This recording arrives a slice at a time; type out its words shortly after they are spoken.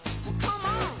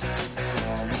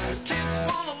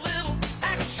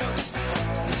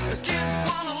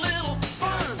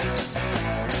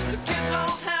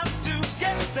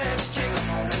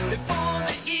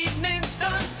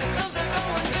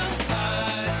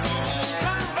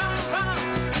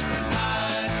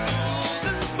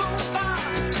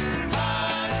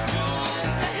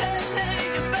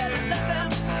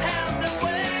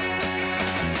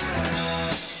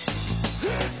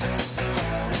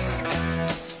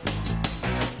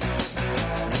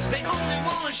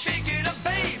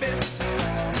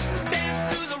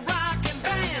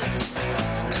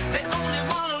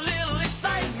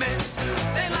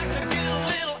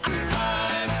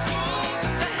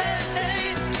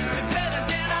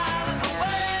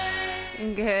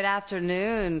Good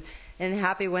afternoon and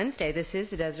happy Wednesday. This is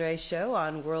the Desiree Show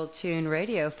on World Tune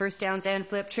Radio. First downs and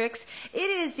flip tricks. It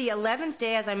is the 11th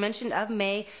day, as I mentioned, of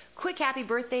May. Quick happy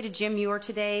birthday to Jim Muir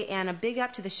today, and a big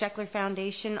up to the Sheckler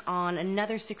Foundation on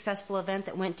another successful event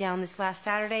that went down this last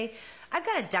Saturday. I've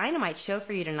got a dynamite show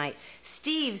for you tonight.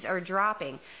 Steves are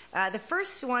dropping. The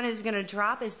first one is going to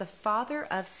drop is the father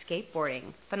of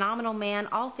skateboarding. Phenomenal man,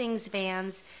 all things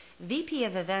Vans, VP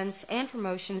of Events and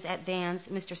Promotions at Vans,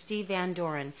 Mr. Steve Van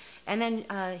Doren. And then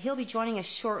he'll be joining us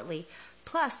shortly.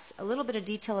 Plus, a little bit of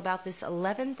detail about this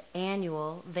 11th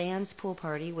annual Vans Pool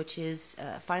Party, which is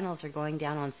finals are going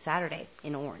down on Saturday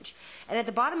in Orange. And at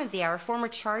the bottom of the hour, former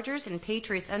Chargers and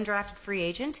Patriots undrafted free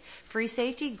agent, free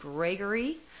safety,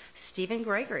 Stephen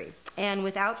Gregory. And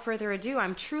without further ado,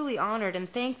 I'm truly honored and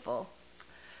thankful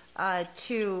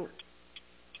to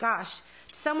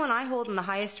someone I hold in the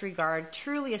highest regard,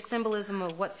 truly a symbolism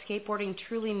of what skateboarding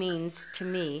truly means to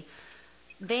me.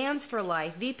 Vans for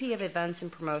Life, VP of Events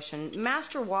and Promotion,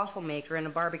 Master Waffle Maker and a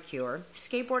Barbecuer,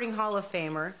 Skateboarding Hall of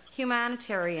Famer,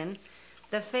 Humanitarian,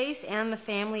 the face and the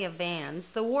family of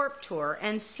Vans, the Warped Tour,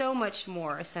 and so much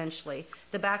more, essentially.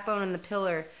 The backbone and the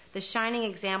pillar, the shining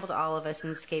example to all of us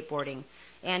in skateboarding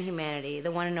and humanity,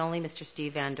 the one and only Mr.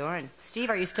 Steve Van Doren. Steve,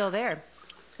 are you still there?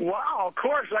 Wow, of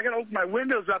course. I got to open my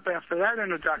windows up after that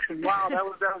introduction. Wow, that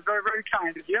was very, very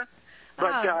kind of you.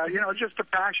 But, just a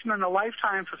passion and a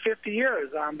lifetime for 50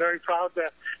 years. I'm very proud to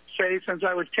say since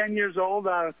I was 10 years old,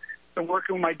 I've been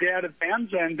working with my dad at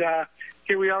Vans, and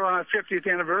here we are on our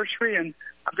 50th anniversary, and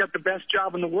I've got the best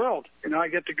job in the world. I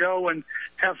get to go and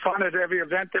have fun at every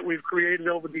event that we've created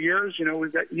over the years.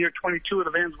 We've got year 22 of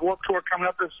the Vans Warped Tour coming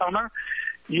up this summer.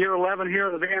 Year 11 here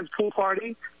at the Vans Pool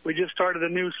Party. We just started a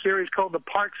new series called the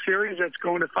Park Series that's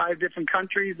going to 5 different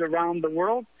countries around the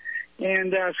world.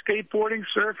 And skateboarding,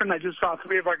 surfing. I just saw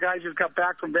 3 of our guys just got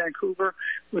back from Vancouver,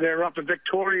 where they were up to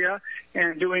Victoria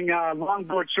and doing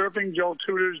longboard surfing. Joel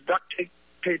Tudor's duct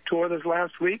tape tour this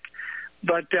last week.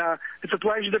 But it's a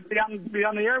pleasure to be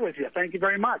on the air with you. Thank you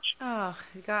very much. Oh,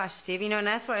 gosh, Steve. And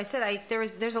that's what I said.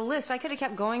 There's a list. I could have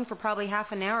kept going for probably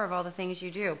half an hour of all the things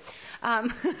you do.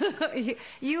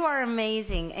 You are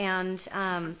amazing, and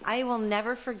I will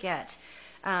never forget.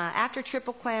 After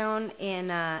Triple Clown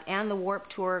and the Warped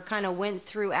Tour kind of went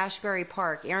through Ashbury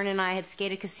Park, Aaron and I had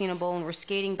skated Casino Bowl, and we're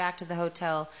skating back to the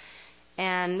hotel.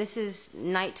 And this is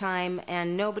nighttime,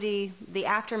 and the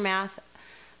aftermath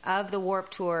of the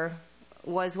Warped Tour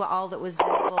was all that was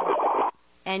visible,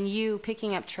 and you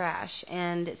picking up trash.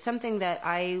 And it's something that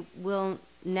I will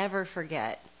never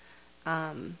forget.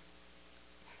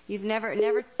 You've never,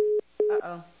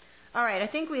 uh-oh. All right, I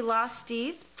think we lost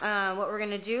Steve. What we're going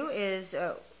to do is,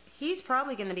 he's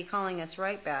probably going to be calling us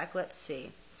right back. Let's see.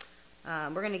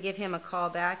 We're going to give him a call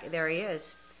back. There he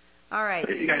is. All right,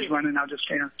 you guys running out just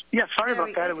here. Yeah, sorry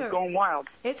about that. It was going wild.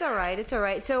 It's all right. It's all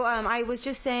right. So I was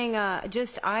just saying,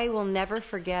 I will never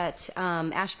forget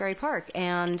Ashbury Park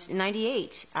and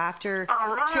 '98 after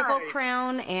Triple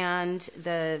Crown and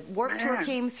the Warped Tour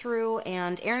came through,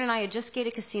 and Aaron and I had just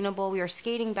skated Casino Bowl. We were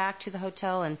skating back to the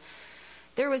hotel, and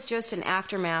there was just an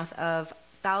aftermath of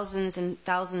thousands and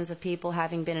thousands of people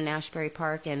having been in Ashbury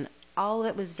Park, and all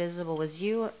that was visible was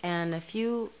you and a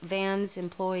few Vans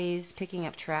employees picking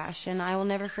up trash, and I will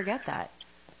never forget that.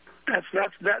 Those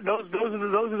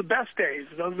are the best days.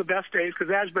 Those are the best days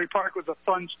because Asbury Park was a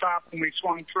fun stop when we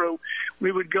swung through.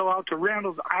 We would go out to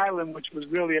Randall's Island, which was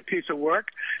really a piece of work,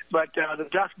 but the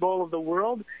Dust Bowl of the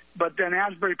world. But then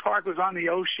Asbury Park was on the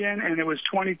ocean, and it was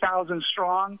 20,000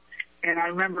 strong. And I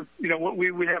remember,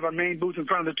 we would have our main booth in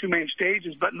front of the 2 main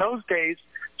stages. But in those days,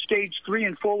 stage 3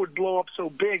 and 4 would blow up so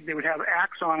big they would have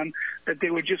acts on them that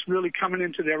they were just really coming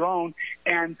into their own.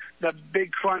 And the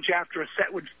big crunch after a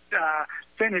set would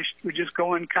finish would just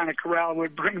go in kind of corral.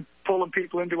 We'd pulling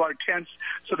people into our tents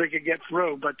so they could get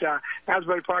through. But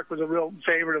Asbury Park was a real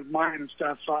favorite of mine and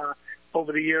stuff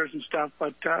over the years and stuff.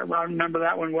 But I remember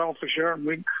that one well for sure. And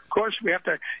of course, we have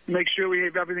to make sure we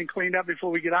have everything cleaned up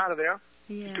before we get out of there.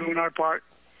 Yeah. Doing our part.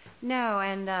 No,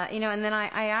 and and then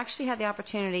I actually had the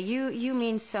opportunity. You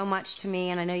mean so much to me,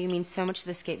 and I know you mean so much to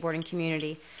the skateboarding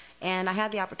community. And I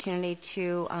had the opportunity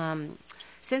to,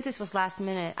 since this was last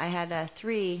minute, I had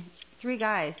three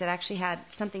guys that actually had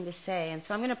something to say, and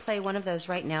so I'm going to play one of those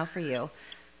right now for you.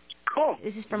 Cool.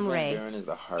 This is from Ray. Van Doren is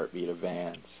the heartbeat of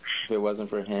Vans. If it wasn't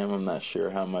for him, I'm not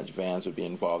sure how much Vans would be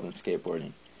involved in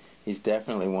skateboarding. He's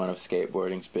definitely one of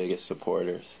skateboarding's biggest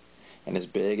supporters. And as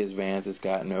big as Vans has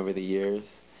gotten over the years,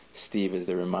 Steve is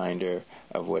the reminder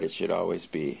of what it should always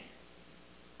be.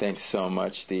 Thanks so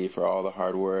much, Steve, for all the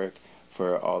hard work,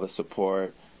 for all the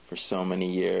support, for so many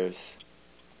years.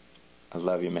 I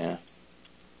love you, man.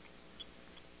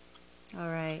 All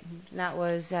right. That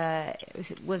was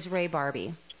Ray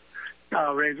Barbie.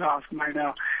 Oh, Ray's awesome, I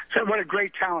know. So what a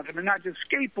great talent. I mean, not just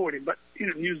skateboarding, but,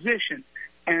 musician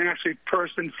and actually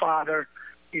person, father.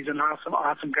 He's an awesome,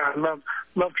 awesome guy.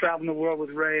 Love traveling the world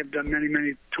with Ray. I've done many,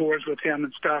 many tours with him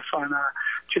and stuff. On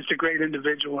just a great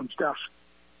individual and stuff.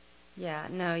 Yeah,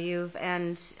 no,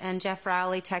 and Jeff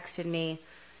Rowley texted me,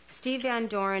 Steve Van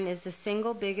Doren is the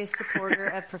single biggest supporter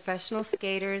of professional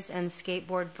skaters and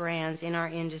skateboard brands in our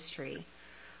industry.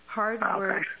 Hard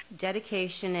work,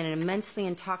 dedication, and an immensely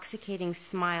intoxicating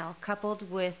smile, coupled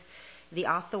with the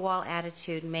off-the-wall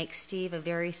attitude, makes Steve a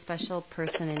very special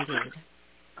person indeed.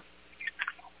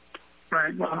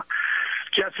 Right. Well,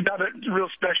 Jeff's another real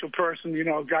special person.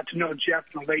 Got to know Jeff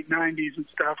in the late 90s and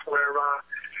stuff, where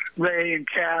Ray and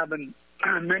Cab and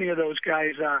many of those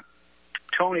guys,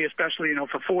 Tony especially,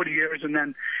 for 40 years, and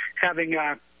then having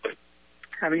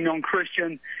known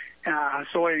Christian,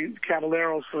 Soy and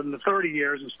Caballeros for the 30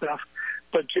 years and stuff.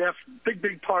 But Jeff,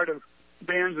 big part of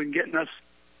bands and getting us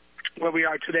where we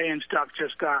are today and stuff.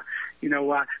 Just,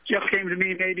 Jeff came to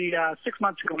me maybe 6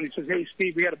 months ago and he says, hey,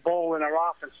 Steve, we had a bowl in our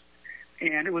office.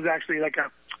 And it was actually like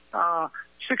a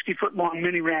 60-foot long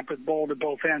mini ramp with bowl at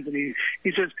both ends. And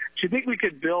he says, do you think we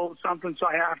could build something so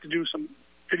I have to do some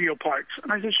video parts?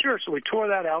 And I said, sure. So we tore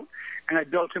that out, and I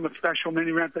built him a special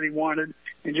mini ramp that he wanted,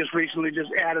 and just recently just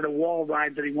added a wall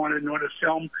ride that he wanted in order to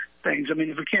film things. I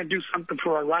mean, if we can't do something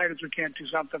for our riders, we can't do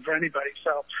something for anybody.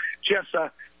 So Jeff's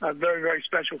a very, very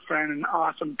special friend and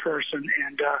awesome person,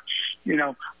 and,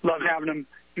 love having him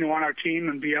on our team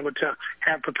and be able to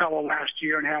have Propeller last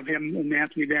year and have him and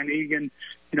Anthony Van Egan,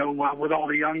 with all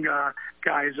the young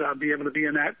guys, be able to be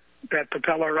in that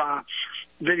Propeller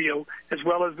video, as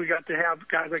well as we got to have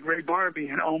guys like Ray Barbie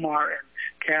and Omar and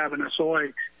Cab and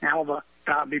Asoy and Alva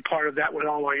be part of that with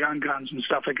all our young guns and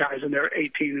stuff, the guys in their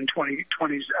 18 and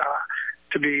 20s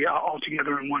to be all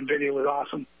together in one video was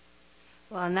awesome.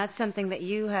 Well, and that's something that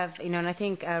you have, and I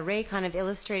think Ray kind of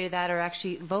illustrated that or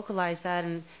actually vocalized that,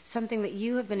 and something that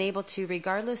you have been able to,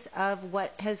 regardless of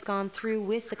what has gone through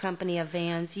with the company of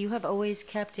Vans, you have always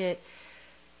kept it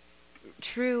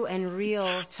true and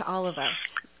real to all of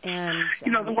us. And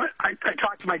the one I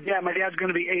talked to my dad. My dad's going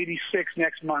to be 86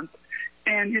 next month,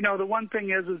 and the one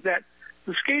thing is that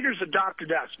the skaters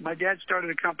adopted us. My dad started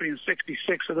a company in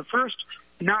 '66, so the first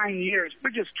 9 years, we're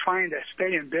just trying to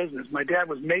stay in business. My dad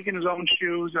was making his own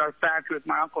shoes, our factory with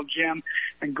my Uncle Jim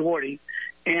and Gordy,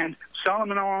 and selling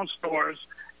them in our own stores.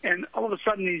 And all of a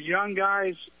sudden, these young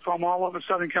guys from all over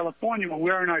Southern California were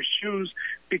wearing our shoes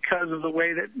because of the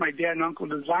way that my dad and uncle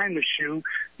designed the shoe,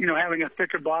 having a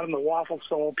thicker bottom, the waffle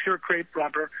sole, pure crepe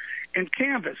rubber, and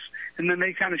canvas. And then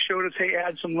they kind of showed us, hey,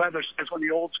 add some leather. So that's when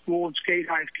the old school and skate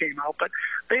highs came out. But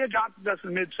they adopted us in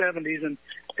the mid-'70s. And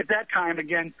at that time,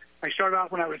 again, I started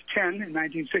off when I was 10 in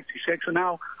 1966, and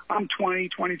now I'm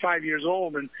 25 years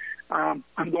old, and I'm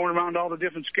going around all the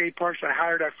different skate parks. I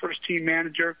hired our first team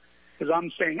manager because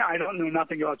I'm saying I don't know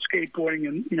nothing about skateboarding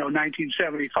in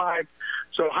 1975.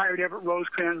 So I hired Everett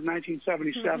Rosecrans in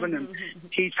 1977, and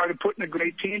he started putting a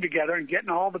great team together and getting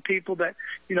all the people that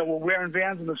were wearing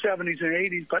Vans in the 70s and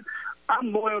 80s. But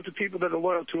I'm loyal to people that are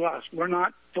loyal to us. We're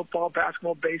not football,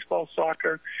 basketball, baseball,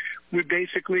 soccer. We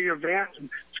basically are Vans, and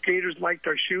skaters liked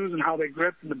our shoes and how they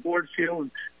grip and the board feel,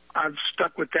 and I've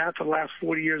stuck with that for the last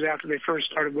 40 years after they first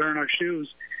started wearing our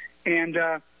shoes. And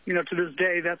to this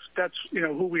day, that's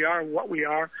who we are, what we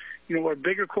are. We're a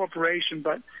bigger corporation,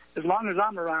 but as long as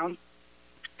I'm around,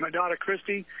 my daughter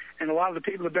Christy and a lot of the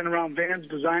people that have been around Vans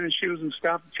designing shoes and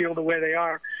stuff feel the way they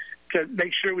are, to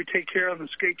make sure we take care of the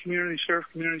skate community, surf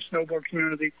community, snowboard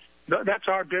community. That's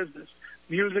our business.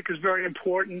 Music is very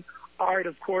important, art,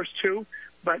 of course, too.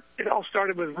 But it all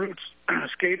started with roots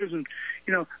skaters, and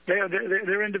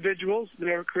they're individuals.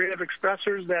 They're creative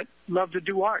expressors that love to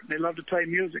do art and they love to play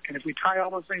music. And if we tie all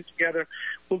those things together,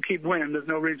 we'll keep winning. There's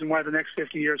no reason why the next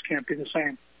 50 years can't be the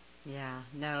same. Yeah,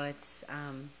 no, it's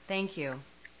thank you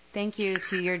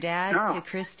to your dad, to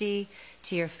Christy,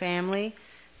 to your family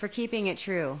for keeping it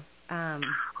true.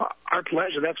 Our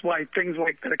pleasure. That's why things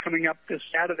like that are coming up this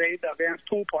Saturday, the Vans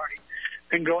Pool Party,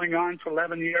 been going on for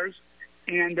 11 years,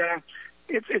 and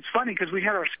it's funny because we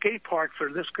had our skate park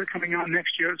for this coming on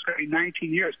next year. It's going to be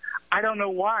 19 years. I don't know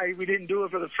why we didn't do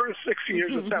it for the first 6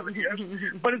 years or 7 years,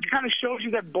 but it kind of shows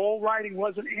you that bowl riding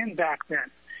wasn't in back then.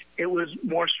 It was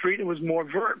more street, it was more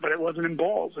vert, but it wasn't in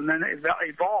bowls. And then it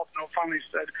evolved. And I finally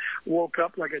woke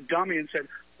up like a dummy and said,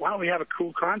 why don't we have a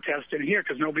cool contest in here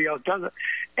because nobody else does it?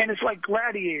 And it's like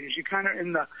gladiators. You kind of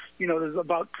in the, there's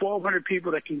about 1,200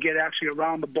 people that can get actually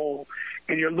around the bowl,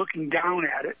 and you're looking down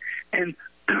at it. And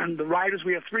the riders,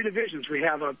 we have 3 divisions. We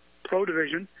have a pro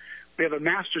division, We have a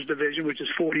Masters division, which is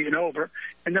 40 and over,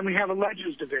 and then we have a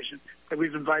Legends division that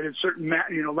we've invited certain,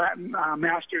 Latin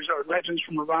Masters or legends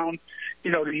from around,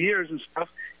 the years and stuff.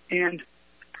 And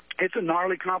it's a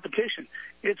gnarly competition.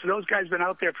 Those guys been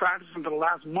out there practicing for the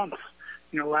last month.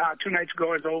 2 nights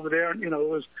ago I was over there, and, it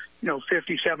was,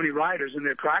 50, 70 riders in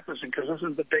there practicing because this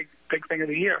is the big thing of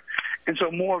the year. And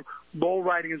so more bull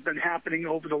riding has been happening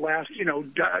over the last,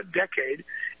 decade.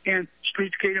 And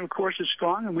street skating, of course, is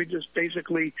strong, and we just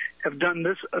basically have done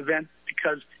this event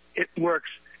because it works,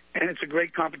 and it's a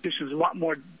great competition. It's a lot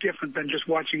more different than just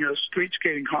watching a street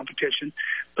skating competition.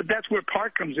 But that's where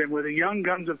Park comes in, where the young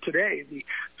guns of today, the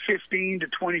 15 to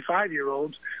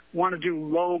 25-year-olds, want to do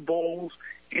low bowls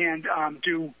and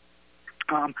do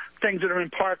things that are in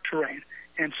park terrain.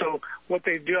 And so what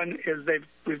they've done is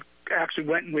we've actually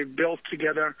went and we've built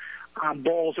together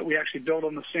bowls that we actually built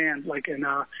on the sand, like in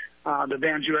the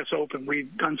Vans US Open.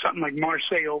 We've done something like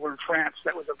Marseille over in France.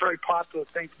 That was a very popular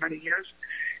thing for many years.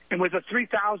 And with the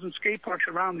 3,000 skate parks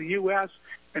around the U.S.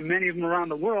 and many of them around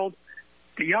the world,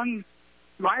 the young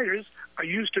riders are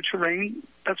used to terrain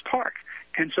that's park.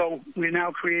 And so we're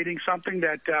now creating something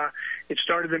that it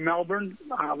started in Melbourne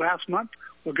last month.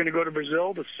 We're going to go to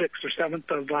Brazil the 6th or 7th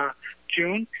of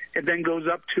June. It then goes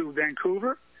up to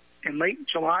Vancouver in late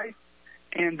July.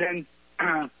 And then,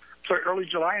 early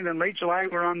July. And then late July,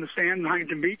 we're on the sand in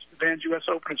Huntington Beach, the Vans US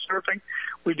Open of Surfing.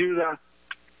 We do the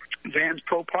Vans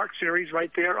Pro Park Series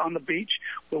right there on the beach,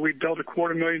 where we build a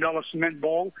 $250,000 cement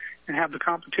bowl and have the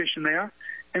competition there.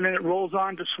 And then it rolls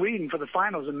on to Sweden for the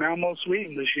finals in Malmö,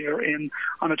 Sweden this year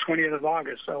on the 20th of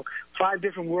August. So 5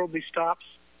 different worldly stops.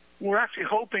 We're actually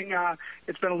hoping,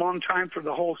 it's been a long time for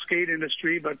the whole skate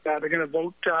industry, but they're going to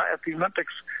vote at the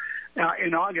Olympics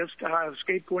in August.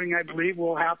 Skateboarding, I believe,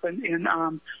 will happen in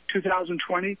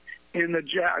 2020 in the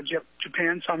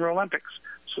Japan Summer Olympics.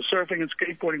 So surfing and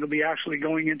skateboarding will be actually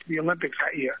going into the Olympics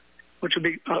that year, which will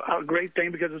be a great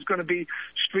thing because it's going to be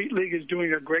Street League is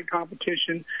doing a great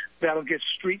competition that'll get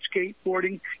street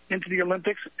skateboarding into the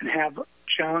Olympics and have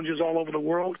challenges all over the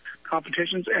world,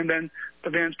 competitions, and then the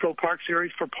Vans Pro Park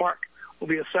Series for park will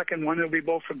be a second one. It'll be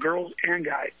both for girls and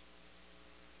guys.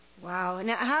 Wow!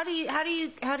 Now, how do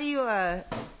you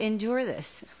endure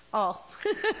this all?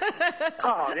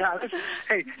 Oh yeah!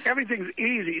 Hey, everything's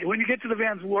easy. When you get to the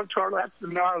Vans Warped Tour, that's the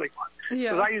gnarly one.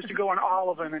 Yeah. Because I used to go on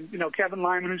all of them, and Kevin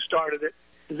Lyman, who started it,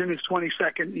 is in his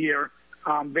 22nd year.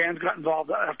 Vans got involved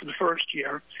after the first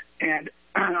year, and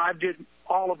I did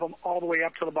all of them all the way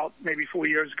up till about maybe 4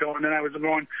 years ago, and then I was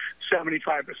going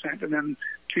 75%, and then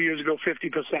 2 years ago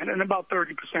 50%, and about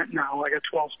 30% now. I got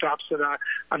 12 stops that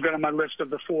I've got on my list of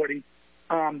the 40,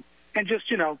 and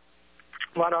just a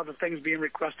lot of other things being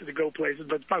requested to go places.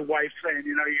 But it's my wife saying,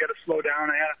 you got to slow down.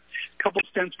 I had a couple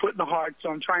stents put in the heart, so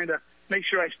I'm trying to make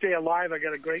sure I stay alive. I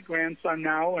got a great grandson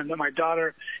now, and then my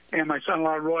daughter and my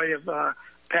son-in-law Roy have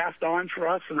passed on for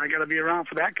us, and I got to be around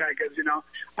for that guy because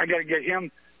I got to get him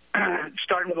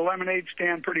starting with a lemonade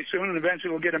stand pretty soon, and eventually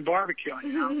we'll get him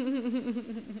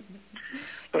barbecuing.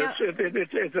 But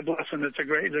it's a blessing. It's a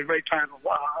great time of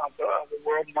the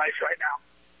world and life right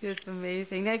now. It's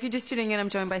amazing. Now, if you're just tuning in, I'm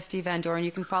joined by Steve Van Doren.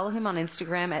 You can follow him on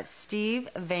Instagram at Steve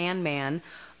Van Man,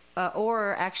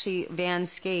 or actually Van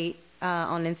Skate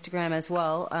on Instagram as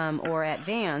well, or at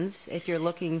Vans. If you're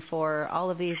looking for all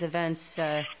of these events,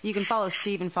 you can follow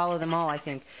Steve and follow them all, I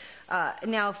think.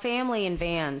 Now, family and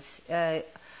Vans,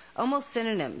 almost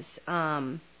synonyms.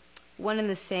 One and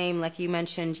the same, like you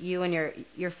mentioned, you and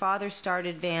your father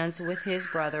started Vans with his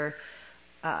brother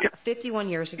 51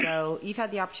 years ago. You've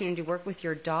had the opportunity to work with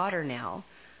your daughter now,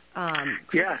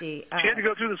 Christy. Yeah, she had to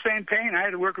go through the same pain. I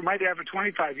had to work with my dad for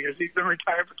 25 years. He's been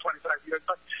retired for 25 years.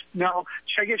 But no,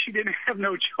 I guess she didn't have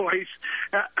no choice.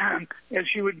 As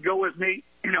she would go with me,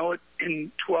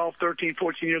 in 12, 13,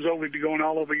 14 years old, we'd be going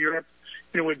all over Europe,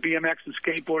 with BMX and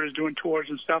skateboarders doing tours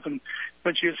and stuff. And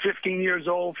when she was 15 years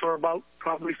old, for about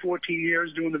probably 14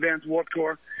 years doing the Vans Warped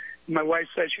Tour, my wife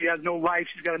said she has no life.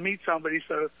 She's got to meet somebody.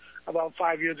 So about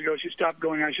 5 years ago, she stopped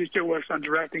going on. She still works on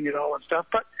directing it all and stuff.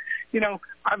 But,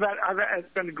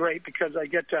 it's been great because I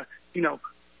get to,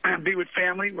 be with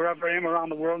family wherever I am around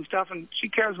the world and stuff. And she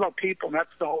cares about people. And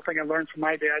that's the whole thing I learned from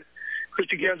my dad.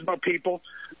 Christy cares about people,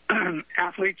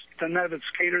 athletes, doesn't matter if it's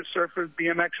skaters, surfers,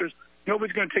 BMXers.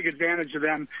 Nobody's going to take advantage of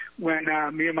them when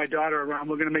me and my daughter are around.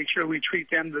 We're going to make sure we treat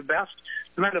them the best.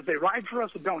 No matter if they ride for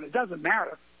us or don't, it doesn't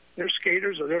matter. They're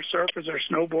skaters or they're surfers or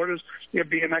snowboarders. They're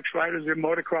BMX riders. They're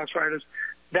motocross riders.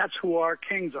 That's who our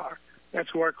kings are. That's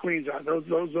who our queens are. Those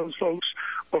folks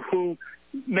are who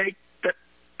make that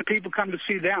the people come to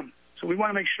see them. So we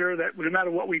want to make sure that no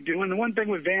matter what we do, and the one thing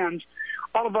with Vans,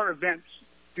 all of our events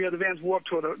the other vans, Warped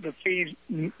Tour, the fee's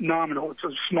nominal. It's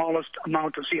the smallest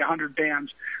amount to see 100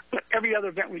 bands. But every other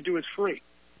event we do is free.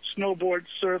 Snowboard,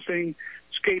 surfing,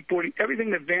 skateboarding,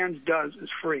 everything that Vans does is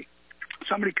free.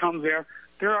 Somebody comes there,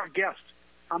 they're our guests.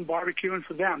 I'm barbecuing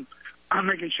for them. I'm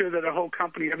making sure that our whole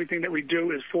company, everything that we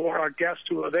do is for our guests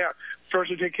who are there. First,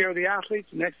 we take care of the athletes.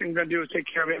 The next thing we're going to do is take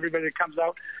care of everybody that comes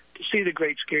out to see the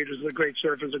great skaters, the great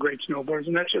surfers, the great snowboarders.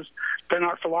 And that's just been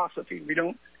our philosophy. We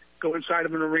don't go inside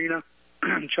of an arena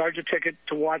and charge a ticket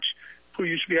to watch who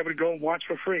you should be able to go and watch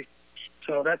for free.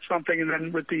 So that's something. And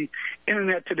then with the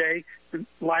internet today,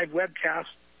 live webcasts,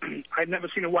 I'd never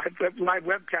seen a live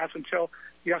webcast until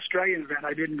the Australian event.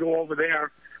 I didn't go over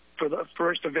there for the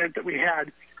first event that we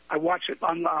had. I watched it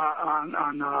on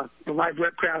the live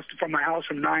webcast from my house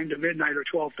from 9 to midnight or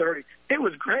 12:30. It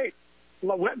was great. The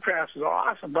webcast was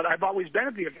awesome, but I've always been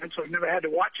at the event, so I've never had to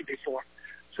watch it before.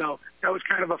 So that was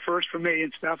kind of a first for me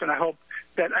and stuff, and I hope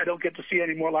that I don't get to see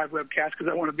any more live webcasts because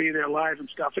I want to be there live and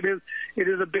stuff. It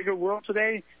is a bigger world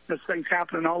today. There's things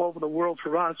happening all over the world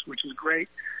for us, which is great.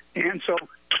 And so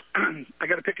I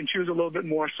got to pick and choose a little bit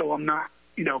more so I'm not,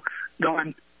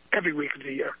 going every week of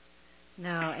the year.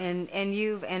 No,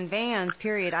 and Vans,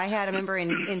 period. I remember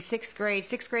in sixth grade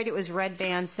it was red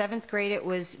Vans, 7th grade it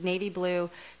was navy blue,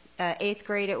 8th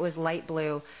grade it was light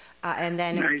blue. And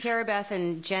then nice. Carabeth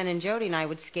and Jen and Jody and I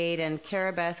would skate, and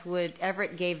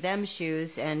Everett gave them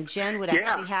shoes, and Jen would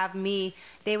actually have me,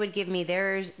 they would give me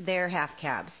their half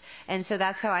cabs. And so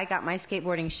that's how I got my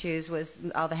skateboarding shoes, was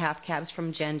all the half cabs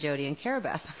from Jen, Jody, and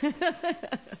Carabeth.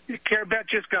 Carabeth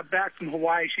just got back from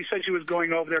Hawaii. She said she was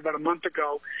going over there about a month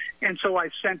ago, and so I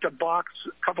sent a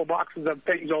couple boxes of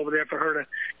things over there for her to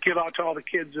give out to all the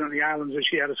kids on the islands as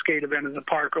she had a skate event in the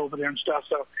park over there and stuff.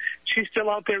 So she's still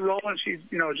out there rolling. She's,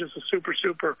 just a super,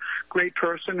 super great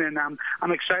person, and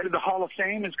I'm excited. The Hall of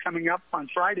Fame is coming up on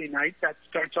Friday night. That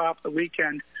starts off the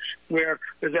weekend where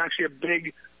there's actually a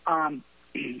big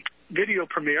video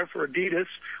premiere for Adidas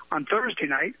on Thursday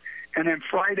night, and then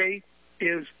Friday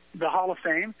is the Hall of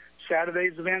Fame. Saturday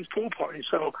is the Vans pool party.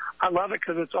 So I love it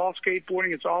because it's all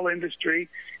skateboarding, it's all industry,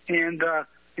 and the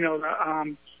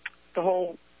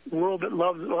whole world that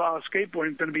loves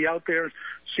skateboarding is going to be out there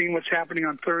seeing what's happening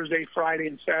on Thursday, Friday,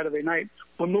 and Saturday night.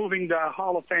 We're moving the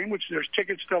Hall of Fame, which there's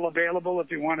tickets still available if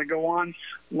you want to go online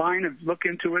and look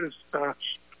into it. It's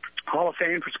Hall of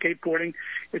Fame for skateboarding.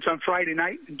 It's on Friday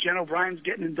night. Jen O'Brien's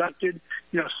getting inducted.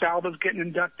 Salva's getting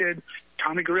inducted.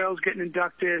 Tommy Guerrero's getting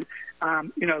inducted.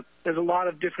 There's a lot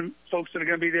of different folks that are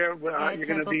going to be there. You're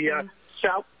going to be Ed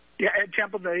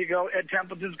Templeton. There you go. Ed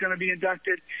Templeton's going to be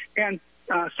inducted, and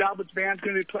Salvat's band's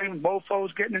going to be playing.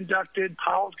 Mofo's getting inducted.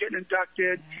 Powell's getting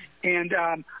inducted, and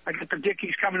I got the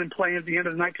Dickies coming and playing at the end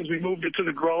of the night because we moved it to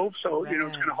the Grove, so it's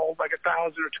going to hold like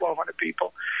 1,000 or 1,200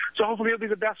 people. So hopefully it'll be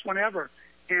the best one ever.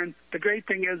 And the great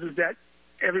thing is that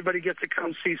everybody gets to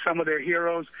come see some of their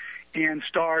heroes and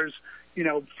stars,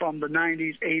 from the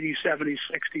 90s, 80s, 70s,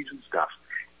 60s and stuff.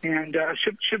 And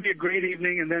should be a great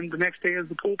evening. And then the next day is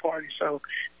the pool party. So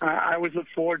I always look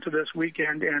forward to this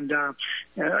weekend. And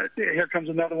here comes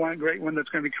another great one that's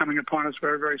going to be coming upon us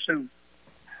very, very soon.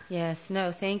 Yes,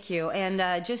 no, thank you.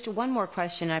 And just one more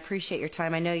question. I appreciate your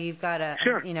time. I know you've got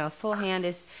a full hand.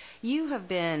 You have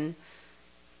been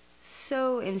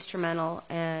so instrumental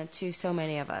to so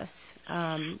many of us.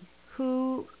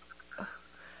 Who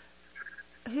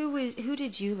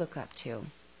did you look up to?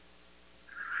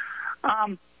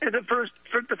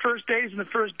 The first days and the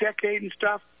first decade and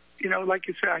stuff, like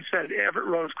you said, I said Everett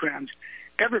Rosecrans.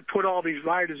 Everett put all these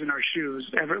riders in our shoes.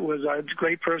 Everett was a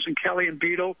great person. Kelly and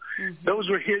Beetle, those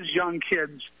were his young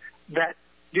kids that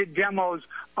did demos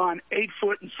on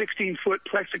 8-foot and 16-foot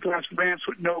plexiglass ramps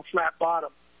with no flat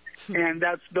bottom. And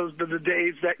those are the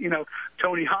days that,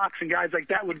 Tony Hawks and guys like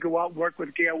that would go out and work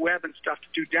with Gail Webb and stuff to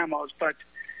do demos. But,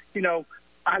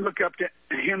 I look up to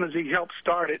him as he helped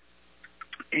start it.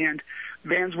 And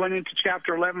Vans went into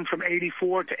Chapter 11 from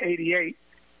 84 to 88.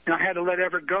 And I had to let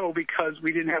Everett go because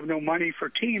we didn't have no money for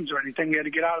teams or anything. We had to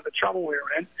get out of the trouble we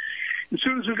were in. As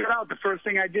soon as we got out, the first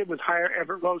thing I did was hire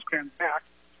Everett Rosecrans back.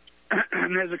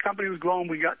 And as the company was growing,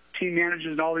 we got team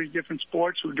managers in all these different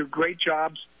sports who do great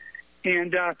jobs.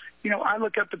 And, I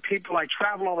look up to people. I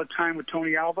travel all the time with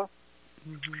Tony Alva.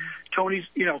 Tony's,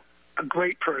 a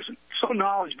great person, so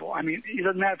knowledgeable. I mean, he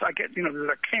doesn't have to there's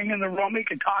a king in the room. He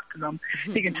can talk to them.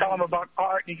 He can tell them about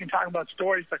art. He can talk about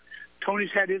stories. But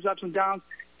Tony's had his ups and downs.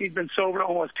 He's been sober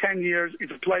almost 10 years.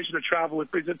 It's a pleasure to travel with.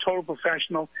 He's a total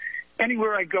professional.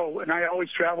 Anywhere I go, and I always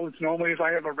travel, it's normally if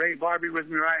I have a Ray Barbie with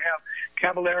me or I have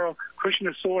Caballero, Christian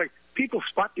Assoy, people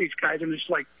spot these guys, and it's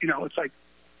like, it's like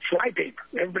flypaper.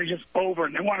 Everybody's just over,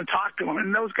 and they want to talk to them.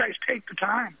 And those guys take the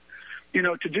time,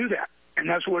 to do that. And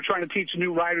that's what we're trying to teach the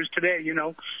new riders today, you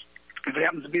know. If it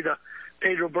happens to be the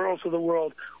Pedro Burros of the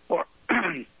world or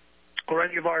or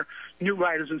any of our new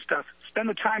riders and stuff, spend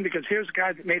the time, because here's a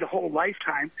guy that made a whole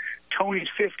lifetime. Tony's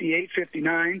 58,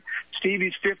 59.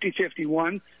 Stevie's 50,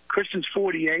 51. Christian's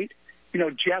 48. You know,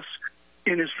 Jeff's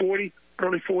in his early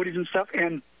 40s and stuff.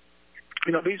 And,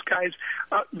 you know, these guys,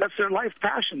 that's their life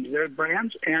passions. They're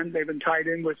brands, and they've been tied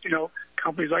in with, you know,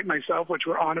 companies like myself, which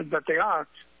we're honored that they are.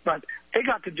 But they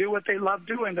got to do what they love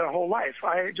doing their whole life.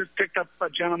 I just picked up a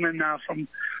gentleman from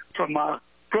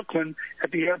Brooklyn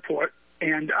at the airport,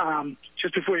 and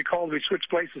just before he called, we switched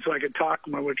places so I could talk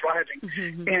when we were driving.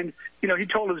 Mm-hmm. And, you know, he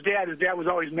told his dad was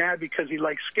always mad because he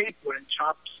liked skateboarding.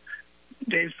 Chops,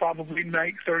 Dave's probably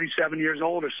like 37 years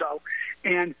old or so.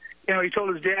 And, you know, he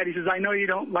told his dad, he says, I know you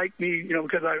don't like me, you know,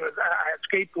 because I had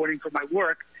skateboarding for my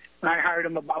work, and I hired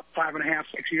him about 5.5,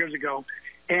 6 years ago.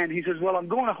 And he says, well, I'm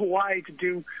going to Hawaii to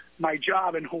do my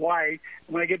job in Hawaii.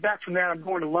 When I get back from that, I'm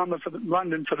going to London for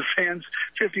the fans'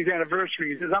 50th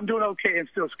anniversary. He says, I'm doing okay and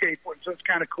still skateboarding. So it's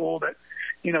kind of cool that,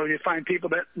 you know, you find people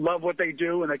that love what they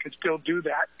do and they can still do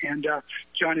that. And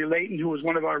Johnny Layton, who was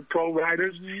one of our pro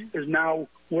riders, is now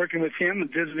working with him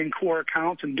and visiting core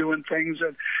accounts and doing things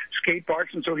at skate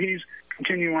parks. And so he's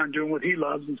continuing on doing what he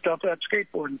loves and stuff at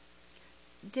skateboarding.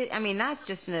 I mean, that's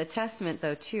just a testament,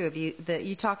 though, too. Of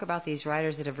you talk about these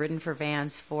riders that have ridden for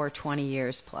Vans for 20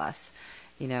 years plus.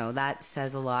 You know, that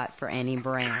says a lot for any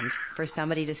brand, for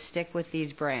somebody to stick with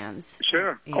these brands.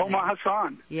 Sure. Omar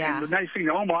Hassan. Yeah. And the nice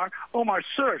thing, Omar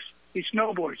surfs, he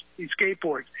snowboards, he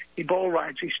skateboards, he bowl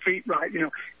rides, he street rides. You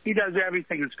know, he does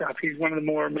everything and stuff. He's one of the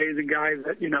more amazing guys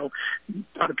that, you know,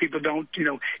 other people don't, you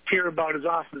know, hear about as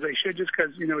often as they should, just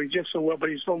because, you know, he's just so well, but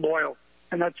he's so loyal.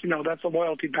 And that's, you know, that's a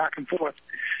loyalty back and forth.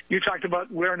 You talked about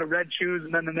wearing the red shoes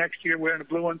and then the next year wearing the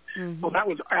blue ones. Mm-hmm. Well, that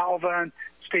was Alva and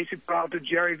Stacy Peralta,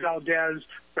 Jerry Valdez,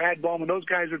 Brad Bowman. Those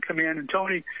guys would come in. And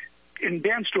Tony, in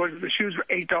dance stores, the shoes were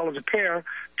 $8 a pair.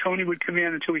 Tony would come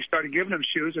in until we started giving him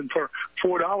shoes. And for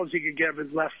 $4, he could give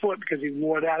his left foot because he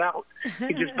wore that out.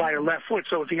 He'd just buy a left foot.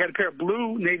 So if he had a pair of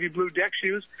navy blue deck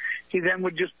shoes, he then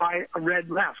would just buy a red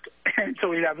left. And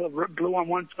so he'd have a blue on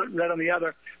one foot, red on the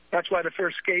other. That's why the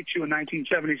first skate shoe in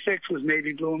 1976 was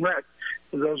navy blue and red.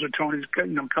 So those were Tony's, you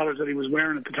know, colors that he was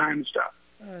wearing at the time and stuff.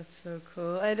 Oh, that's so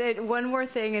cool. And one more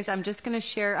thing is, I'm just going to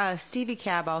share. Stevie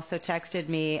Cab also texted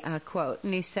me a quote,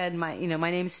 and he said, "My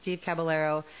name is Steve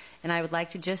Caballero, and I would like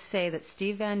to just say that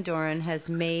Steve Van Doren has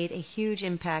made a huge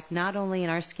impact not only in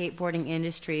our skateboarding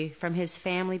industry from his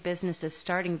family business of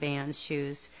starting Vans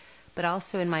shoes, but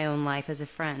also in my own life as a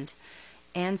friend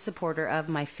and supporter of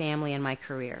my family and my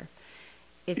career.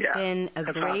 It's been a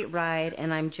great ride,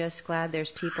 and I'm just glad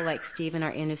there's people like Steve in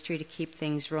our industry to keep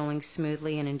things rolling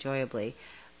smoothly and enjoyably.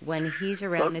 When he's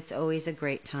around, it's always a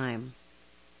great time."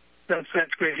 That's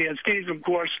great. And Steve, of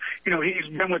course, you know, he's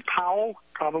been with Powell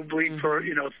probably for,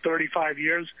 you know, 35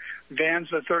 years. Vans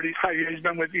for 35 years.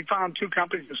 He found two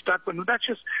companies that stuck with him. That's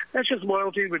just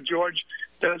loyalty with George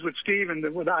does with Steve and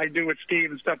what I do with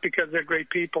Steve and stuff, because they're great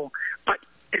people. But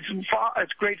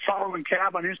it's great following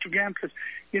Cab on Instagram because,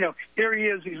 you know, here he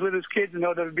is. He's with his kids and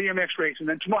they're BMX racing.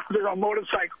 And tomorrow they're on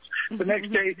motorcycles. The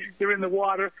next day they're in the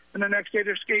water, and the next day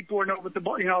they're skateboarding over the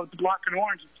Block and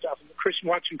Orange and stuff. And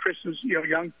watching Chris's, you know,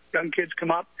 young kids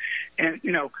come up, and,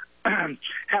 you know,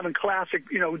 having classic,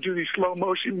 you know, do these slow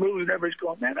motion moves, and everybody's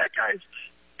going, man, that guy's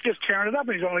just tearing it up,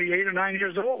 and he's only 8 or 9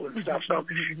 years old and stuff. So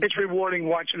it's rewarding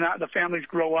watching that. The families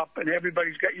grow up, and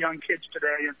everybody's got young kids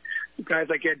today, and guys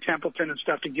like Ed Templeton and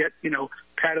stuff to get, you know,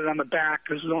 patted on the back.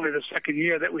 This is only the second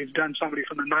year that we've done somebody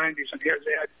from the 90s, and here's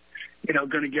Ed, you know,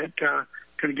 going to get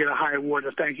a high award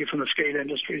of thank you from the skate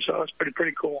industry. So it's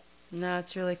pretty cool. No,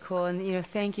 it's really cool. And, you know,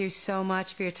 thank you so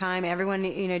much for your time. Everyone,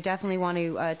 you know, definitely want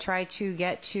to try to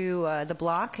get to the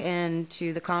Block and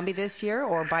to the Combi this year,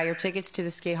 or buy your tickets to the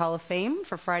Skate Hall of Fame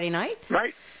for Friday night.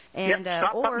 Right. And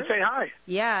stop up and say hi.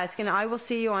 Yeah, I will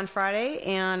see you on Friday,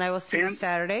 and I will see you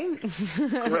Saturday.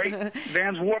 Great.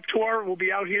 Vans Warped Tour will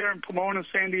be out here in Pomona,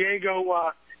 San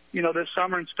Diego, you know, this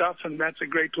summer and stuff, and that's a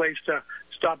great place to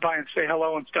stop by and say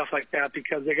hello and stuff like that,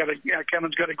 because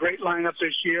Kevin's got a great lineup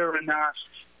this year, and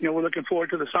you know, we're looking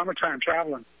forward to the summertime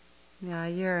traveling. Yeah,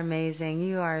 you're amazing.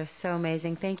 You are so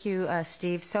amazing. Thank you,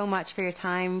 Steve, so much for your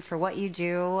time, for what you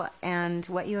do, and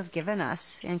what you have given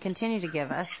us and continue to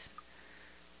give us.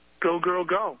 Go, girl,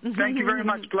 go. Thank you very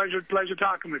much. Pleasure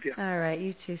talking with you. All right.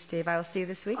 You too, Steve. I will see you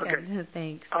this weekend. Okay.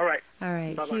 Thanks. All right. All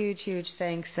right. Bye-bye. Huge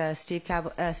thanks, Steve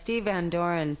Van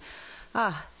Doren.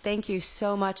 Thank you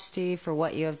so much, Steve, for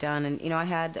what you have done. And, you know, I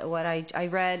had what I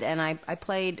read, and I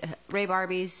played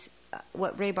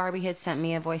what Ray Barbie had sent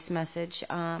me, a voice message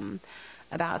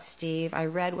about Steve. I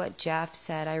read what Jeff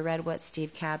said. I read what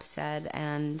Steve Cabb said,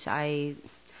 and I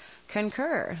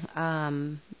concur.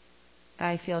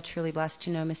 I feel truly blessed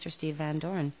to know Mr. Steve Van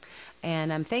Doren,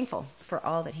 and I'm thankful for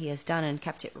all that he has done and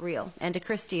kept it real, and to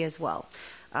Christy as well.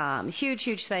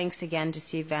 Huge thanks again to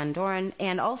Steve Van Doren,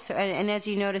 and also, and as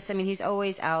you notice, I mean, he's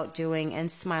always out doing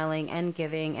and smiling and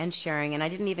giving and sharing, and I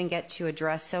didn't even get to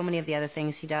address so many of the other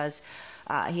things he does.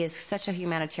 He is such a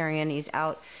humanitarian. He's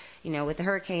out, with the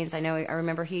hurricanes. I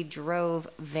remember he drove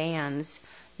vans,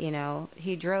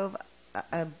 he drove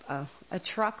a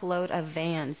truckload of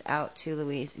vans out to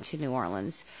New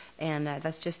Orleans, and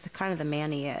that's just the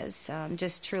man he is. I'm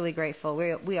just truly grateful.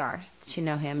 We are to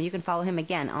know him. You can follow him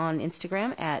again on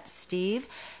Instagram at Steve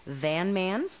Van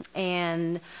Man,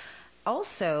 and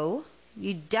also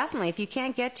you definitely, if you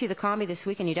can't get to the comedy this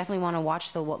weekend, you definitely want to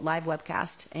watch the live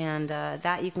webcast, and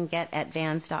that you can get at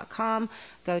Vans.com.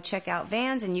 Go check out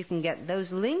Vans, and you can get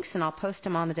those links, and I'll post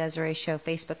them on the Desiree Show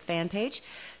Facebook fan page.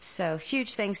 So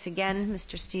huge thanks again,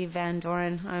 Mr. Steve Van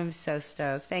Doren. I'm so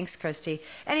stoked. Thanks, Christy.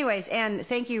 Anyways, and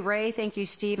thank you, Ray. Thank you,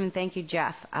 Steve, and thank you,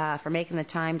 Jeff, for making the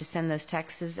time to send those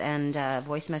texts and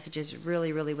voice messages.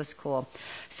 Really was cool.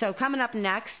 So coming up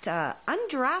next,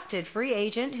 undrafted free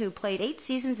agent who played 8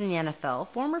 seasons in the NFL,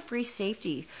 former free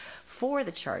safety for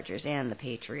the Chargers and the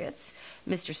Patriots,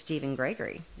 Mr. Stephen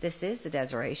Gregory. This is the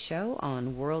Desiree Show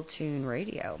on World Tune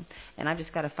Radio. And I've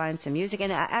just got to find some music.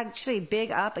 And actually, big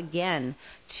ups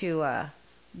to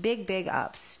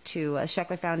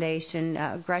Sheckler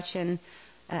Foundation, Gretchen,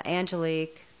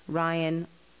 Angelique, Ryan,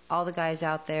 all the guys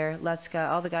out there, Let's Go,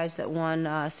 all the guys that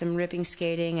won some ripping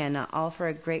skating, and all for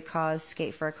a great cause,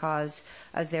 Skate for a Cause.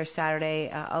 I was there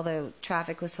Saturday. Although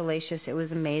traffic was hellacious, it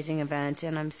was an amazing event,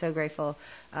 and I'm so grateful.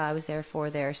 I was there for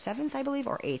their 7th, I believe,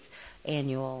 or 8th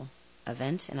annual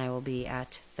event, and I will be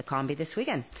at the Combi this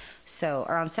weekend,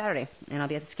 or on Saturday, and I'll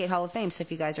be at the Skate Hall of Fame. So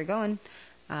if you guys are going,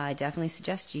 I definitely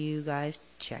suggest you guys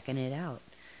checking it out.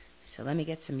 So let me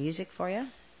get some music for you.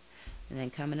 And then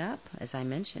coming up, as I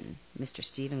mentioned, Mr.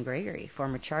 Stephen Gregory,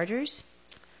 former Chargers.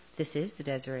 This is the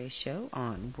Desiree Show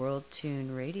on World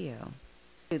Tune Radio.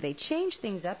 They changed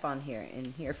things up on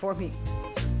here for me.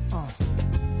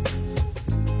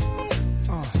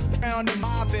 Found a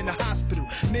mob in the hospital.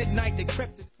 Midnight they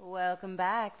crept. Welcome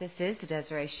back. This is the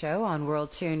Desiree Show on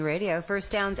World Tune Radio.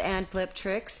 First downs and flip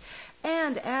tricks.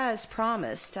 And as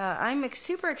promised, I'm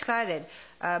super excited.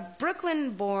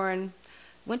 Brooklyn-born.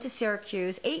 Went to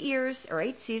Syracuse,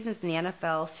 8 seasons in the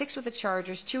NFL, 6 with the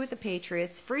Chargers, 2 with the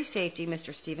Patriots, free safety,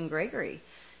 Mr. Stephen Gregory.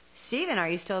 Stephen, are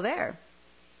you still there?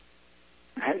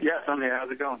 Yes, I'm here. How's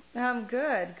it going?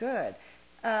 Good.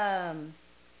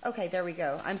 Okay, there we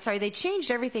go. I'm sorry, they changed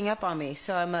everything up on me,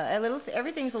 so I'm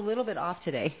everything's a little bit off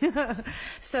today.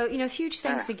 So, huge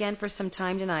thanks again for some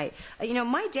time tonight.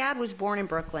 My dad was born in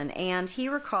Brooklyn, and he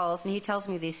recalls, and he tells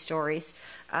me these stories.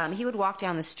 He would walk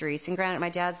down the streets, and granted, my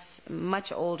dad's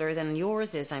much older than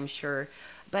yours is, I'm sure,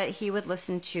 but he would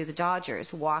listen to the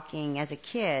Dodgers walking as a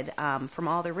kid from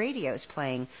all the radios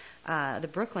playing the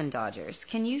Brooklyn Dodgers.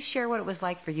 Can you share what it was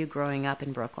like for you growing up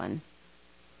in Brooklyn?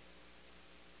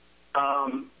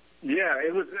 Yeah,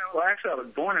 it was. Well, actually, I was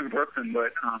born in Brooklyn,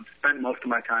 but spent most of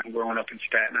my time growing up in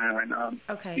Staten Island.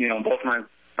 Okay. Both my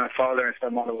father and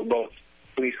stepmother were both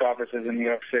police officers in New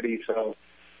York City, so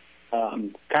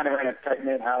kind of in a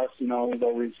tight-knit house.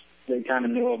 They kind of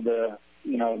knew of the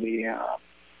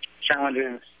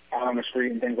challenges on the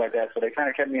street and things like that. So they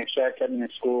kind of kept me in check, kept me in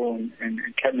school,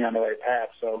 and kept me on the right path.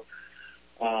 So.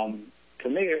 For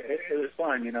me, it was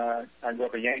fun. I grew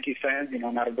up a Yankees fan,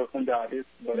 not a Brooklyn Dodgers,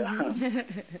 but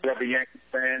grew up a Yankees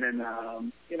fan, and,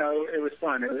 it was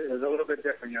fun. It was a little bit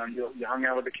different. You hung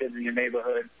out with the kids in your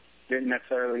neighborhood, didn't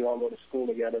necessarily all go to school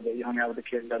together, but you hung out with the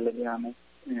kids that lived around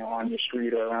on your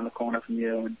street or around the corner from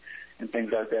you and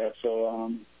things like that.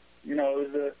 So,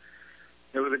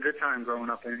 it was a good time growing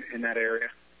up in that area.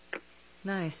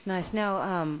 Nice.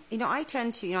 Now, I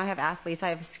tend to, I have athletes. I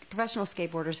have professional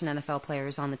skateboarders and NFL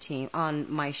players on the team,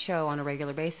 on my show on a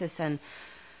regular basis, and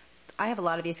I have a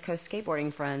lot of East Coast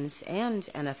skateboarding friends and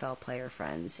NFL player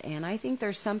friends, and I think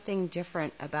there's something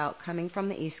different about coming from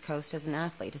the East Coast as an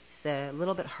athlete. It's a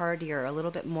little bit hardier, a little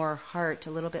bit more heart,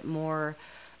 a little bit more,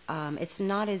 it's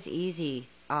not as easy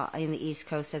in the East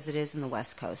Coast as it is in the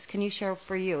West Coast. Can you share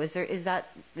for you? Is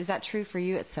that true for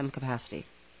you at some capacity?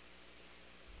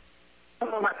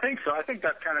 I think so. I think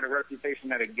that's kind of the reputation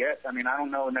that it gets. I mean, I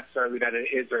don't know necessarily that it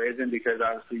is or isn't because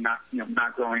obviously not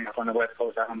growing up on the West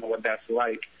Coast, I don't know what that's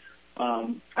like.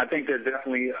 I think there's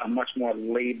definitely a much more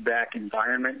laid-back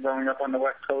environment growing up on the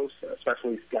West Coast,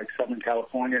 especially like Southern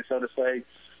California, so to say.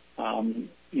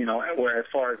 You know, where as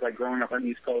far as like growing up on the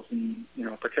East Coast and, you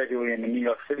know, particularly in the New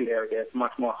York City area, it's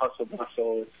much more hustle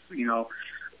bustle. It's, you know,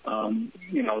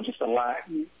 just a lot,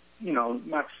 you know,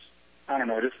 much, I don't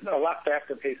know, just a lot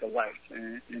faster pace of life.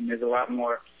 And there's a lot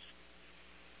more,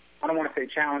 I don't want to say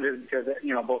challenges because,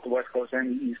 you know, both the West Coast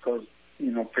and the East Coast,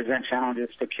 you know, present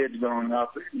challenges for kids growing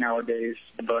up nowadays.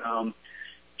 But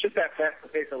just that faster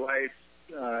pace of life,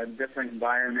 different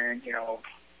environment, you know,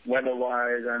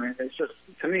 weather-wise. I mean, it's just,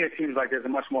 to me, it seems like there's a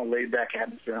much more laid-back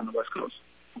atmosphere on the West Coast.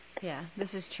 Yeah,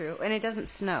 this is true, and it doesn't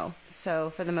snow. So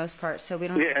for the most part, so we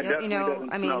don't. Yeah, have to deal, you know,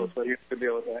 I mean, snow, so you have to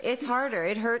deal with that. It's harder.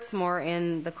 It hurts more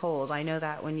in the cold. I know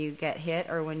that when you get hit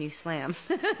or when you slam.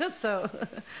 So.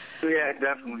 Yeah,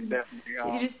 definitely.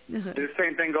 So you just, the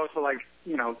same thing goes for, like,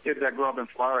 you know, kids that grow up in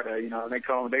Florida. You know, they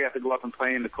have to go up and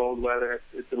play in the cold weather.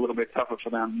 It's a little bit tougher for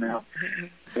them now.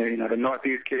 You know, the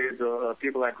Northeast kids or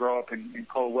people that grow up in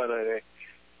cold weather,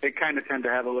 they kind of tend to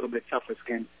have a little bit tougher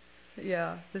skin.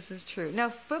 Yeah, this is true. Now,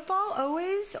 football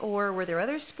always, or were there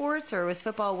other sports, or was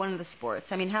football one of the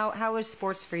sports? I mean, how was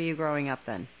sports for you growing up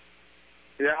then?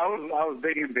 Yeah, I was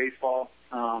big in baseball.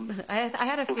 I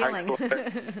had a feeling.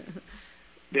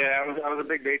 Yeah, I was a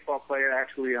big baseball player.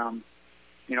 Actually,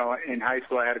 you know, in high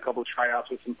school I had a couple of tryouts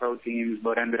with some pro teams,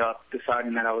 but ended up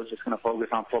deciding that I was just going to focus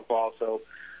on football. So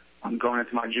I'm going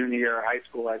into my junior year of high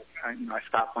school. I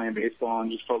stopped playing baseball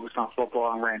and just focused on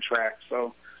football and ran track.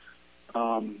 So,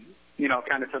 you know,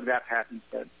 kind of took that path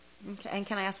instead. Okay. And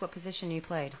can I ask what position you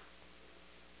played?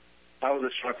 I was a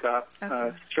shortstop.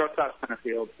 Okay. Shortstop center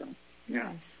field. So,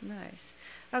 yeah. Nice.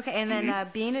 Okay, and then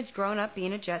growing up,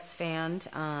 being a Jets fan,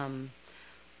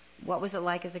 what was it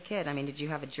like as a kid? I mean, did you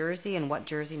have a jersey, and what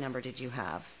jersey number did you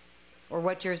have? Or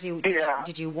what jersey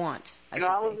did you want, I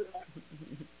should say?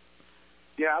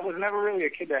 Yeah, I was never really a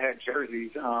kid that had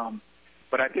jerseys,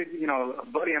 but I did, you know, a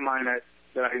buddy of mine that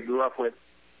I grew up with,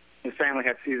 his family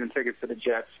had season tickets to the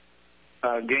Jets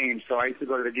games, so I used to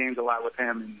go to the games a lot with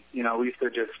him, and, you know, we used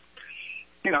to just,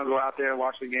 you know, go out there,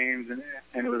 watch the games, and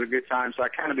it was a good time, so I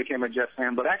kind of became a Jets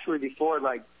fan. But actually before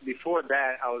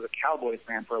that, I was a Cowboys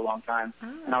fan for a long time,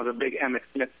 and I was a big Emmitt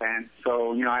Smith fan.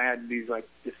 So, you know, I had this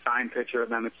signed picture of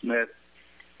Emmitt Smith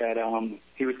that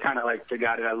he was kind of like the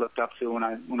guy that I looked up to when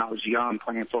I was young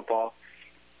playing football.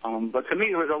 But to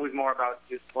me, it was always more about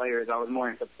just players. I was more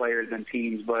into players than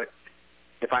teams. But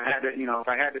if I had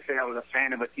to say I was a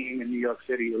fan of a team in New York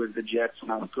City, it was the Jets when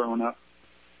I was growing up.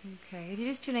 Okay. If you're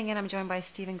just tuning in, I'm joined by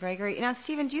Stephen Gregory. Now,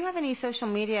 Stephen, do you have any social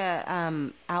media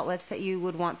outlets that you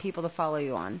would want people to follow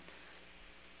you on?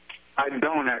 I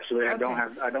don't actually. Okay.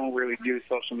 I don't really use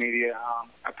social media.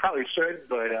 I probably should,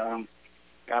 but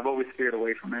I've always steered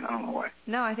away from it. I don't know why.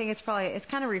 No, I think it's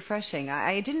kind of refreshing.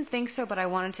 I didn't think so, but I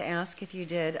wanted to ask if you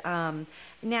did.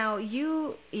 Now,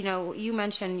 you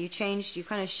mentioned you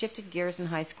kind of shifted gears in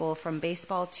high school from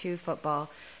baseball to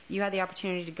football. You had the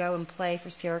opportunity to go and play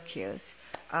for Syracuse.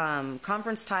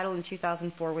 Conference title in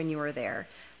 2004 when you were there.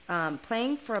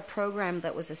 Playing for a program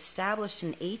that was established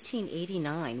in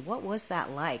 1889. What was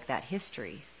that like, that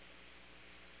history?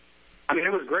 I mean,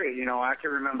 it was great. You know, I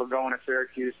can remember going to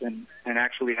Syracuse and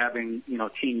actually having, you know,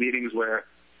 team meetings where,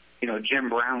 you know, Jim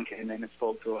Brown came in and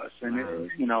spoke to us. And,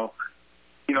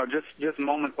 just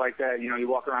moments like that, you know, you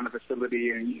walk around the facility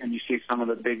and you see some of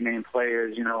the big name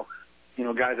players, you know,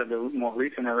 guys of the more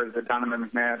recent eras, the Donovan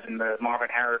McNabbs and the Marvin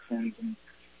Harrisons and,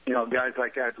 you know, guys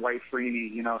like that, Dwight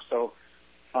Freeney, you know. So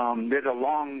there's a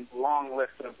long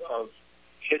list of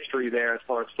history there as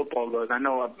far as football goes. I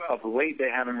know of late they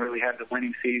haven't really had the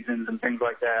winning seasons and things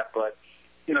like that, but,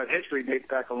 you know, history dates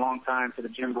back a long time to the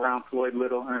Jim Brown, Floyd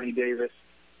Little, Ernie Davis.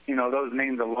 You know, those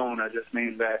names alone are just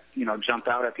names that, you know, jump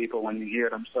out at people when you hear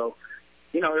them. So,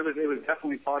 you know, it was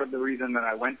definitely part of the reason that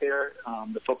I went there,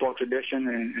 the football tradition,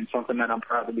 and something that I'm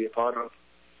proud to be a part of.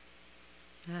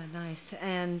 Ah, nice.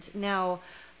 And now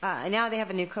they have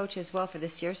a new coach as well for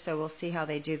this year, so we'll see how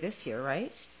they do this year,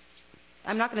 right?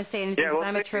 I'm not going to say anything because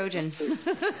I'm a Trojan.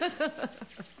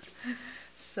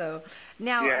 So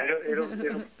now, it'll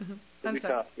be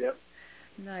tough. Yep.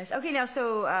 Nice. Okay, now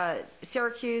so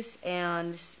Syracuse,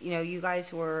 and you know, you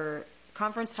guys were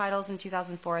conference titles in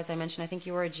 2004, as I mentioned. I think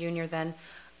you were a junior then.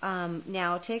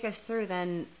 Now take us through.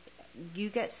 Then you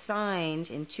get signed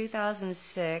in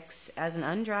 2006 as an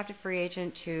undrafted free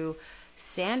agent to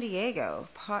San Diego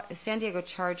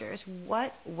Chargers.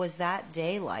 What was that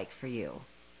day like for you?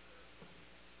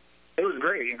 It was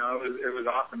great. You know, it was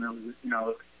awesome. It was, you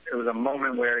know, it was a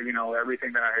moment where, you know,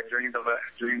 everything that I had dreamed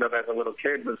of as a little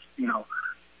kid was, you know,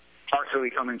 partially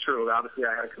coming true. Obviously,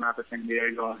 I had to come out to San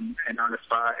Diego and earn a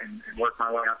spot and work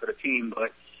my way out to the team.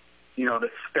 But, you know,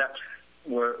 the steps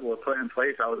were put in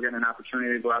place, I was getting an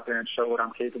opportunity to go out there and show what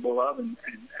I'm capable of, and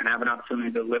have an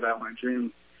opportunity to live out my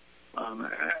dream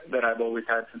that I've always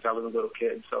had since I was a little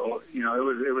kid. So, you know,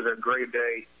 it was a great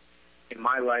day in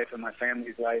my life and my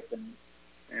family's life, and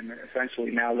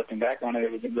essentially now looking back on it,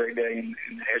 it was a great day in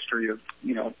the history of,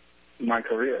 you know, my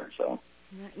career. So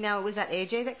now, was that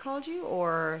AJ that called you,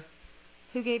 or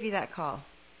who gave you that call?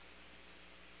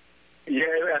 Yeah,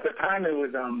 at the time it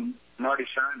was Marty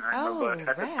Schottenheimer, but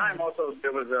at the time also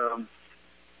there was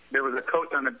a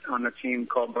coach on the team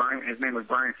called Brian. His name was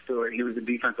Brian Stewart. He was the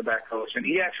defensive back coach, and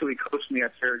he actually coached me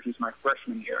at Syracuse my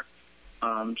freshman year.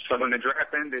 So when the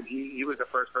draft ended, he was the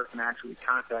first person to actually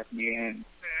contact me and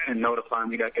notify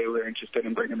me that they were interested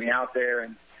in bringing me out there.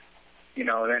 And, you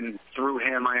know, then through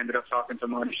him, I ended up talking to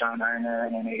Marty Schottenheimer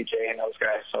and then AJ and those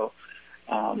guys. So,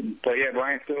 but yeah,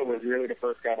 Brian Stewart was really the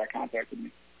first guy that contacted me.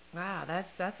 Wow,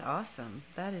 that's awesome.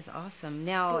 That is awesome.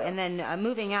 Now, and then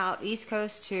moving out East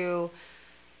Coast to,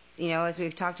 you know, as we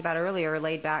talked about earlier,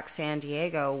 laid back San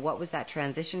Diego, what was that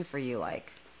transition for you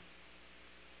like?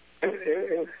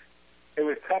 It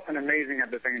was tough and amazing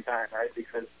at the same time, right?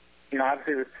 Because, you know,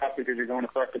 obviously it was tough because you're going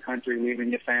across the country, leaving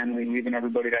your family, leaving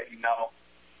everybody that you know.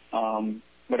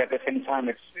 But at the same time,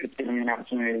 it's giving you an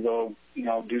opportunity to go, you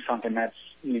know, do something that's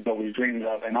you've always dreamed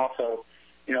of. And also,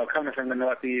 you know, coming from the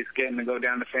Northeast, getting to go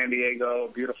down to San Diego,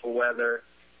 beautiful weather,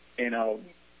 you know,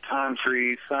 palm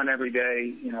trees, sun every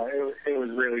day, you know, it was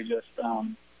really just,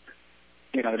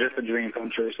 you know, just a dream come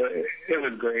true. So it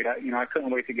was great. I couldn't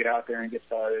wait to get out there and get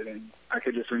started, and I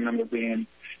could just remember being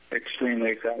extremely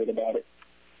excited about it.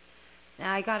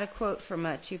 Now, I got a quote from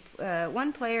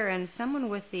one player and someone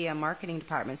with the marketing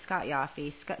department, Scott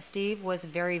Yaffe. Steve was a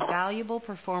very valuable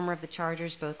performer of the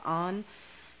Chargers, both on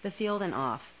the field and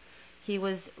off. He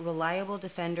was a reliable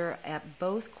defender at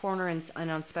both corner and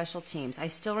on special teams. I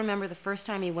still remember the first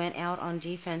time he went out on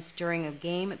defense during a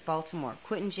game at Baltimore.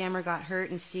 Quentin Jammer got hurt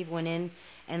and Steve went in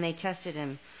and they tested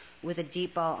him with a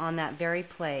deep ball on that very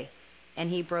play,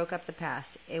 and he broke up the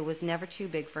pass. It was never too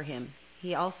big for him.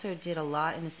 He also did a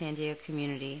lot in the San Diego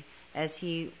community as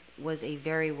he was a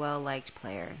very well-liked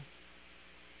player.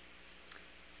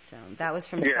 So that was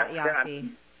from Scott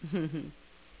Yaffe.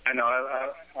 I know.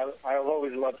 I've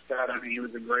always loved Scott. I mean, he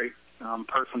was a great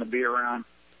person to be around.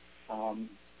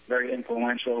 Very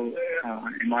influential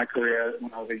in my career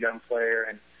when I was a young player,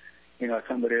 and you know,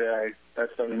 somebody that I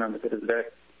still remember to this day.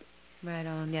 Right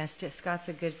on. Yes, Scott's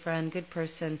a good friend, good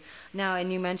person. Now,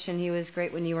 and you mentioned he was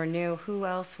great when you were new. Who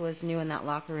else was new in that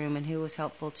locker room, and who was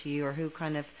helpful to you, or who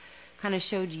kind of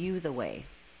showed you the way?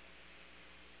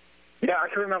 Yeah, I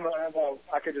can remember. Well,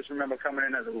 I could just remember coming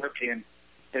in as a rookie, and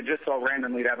it just so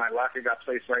randomly that my locker got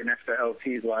placed right next to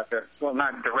LT's locker. Well,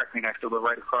 not directly next to, but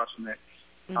right across from it.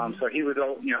 Mm-hmm. So he was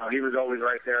always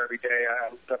right there every day.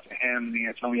 I looked up to him,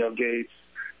 Antonio Gates,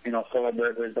 you know, Phillip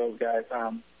Rivers, those guys.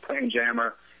 Quentin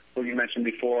Jammer, who you mentioned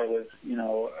before, was, you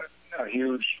know, a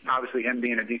huge, obviously him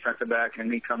being a defensive back and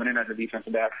me coming in as a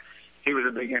defensive back, he was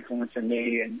a big influence in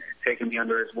me and taking me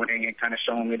under his wing and kind of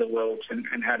showing me the ropes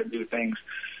and how to do things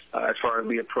as far as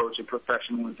the approach of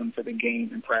professionalism to the game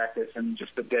and practice and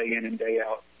just the day in and day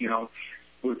out, you know,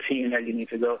 routine that you need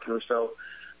to go through. So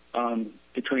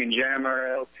between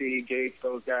Jammer, LT, Gates,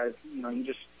 those guys, you know, you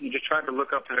just try to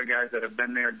look up to the guys that have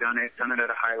been there, done it at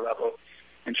a high level,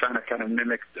 and trying to kind of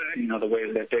mimic, you know, the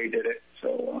way that they did it.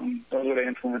 So those are the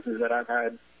influences that I've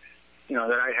had, you know,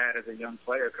 that I had as a young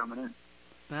player coming in.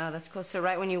 Wow, that's cool. So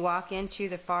right when you walk into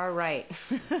the far right,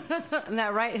 on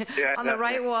that right, yeah, on the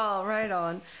right wall, right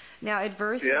on. Now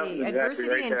adversity, yeah, exactly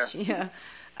right, and yeah.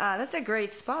 That's a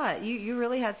great spot. You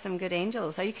really had some good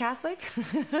angels. Are you Catholic?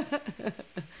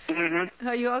 Mm-hmm.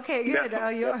 Are you okay? Good. Yeah.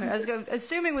 You are. I was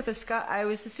assuming I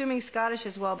was assuming Scottish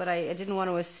as well, but I didn't want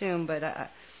to assume. But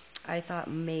I thought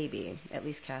maybe at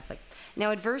least Catholic.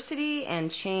 Now adversity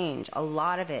and change, a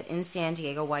lot of it in San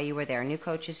Diego while you were there. New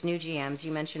coaches, new GMs.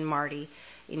 You mentioned Marty,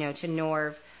 you know, to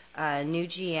Norv, new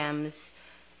GMs.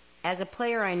 As a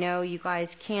player, I know you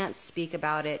guys can't speak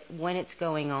about it when it's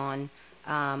going on.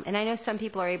 And I know some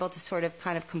people are able to sort of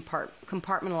kind of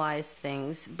compartmentalize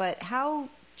things, but how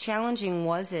challenging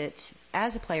was it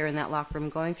as a player in that locker room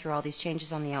going through all these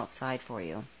changes on the outside for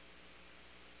you?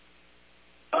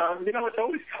 You know, it's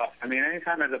always tough. I mean,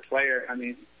 anytime as a player, I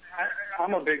mean,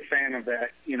 I'm a big fan of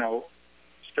that. You know,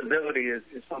 stability is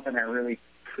something that really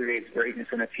creates greatness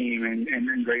in a team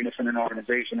and greatness in an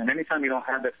organization. And anytime you don't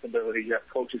have that stability, you have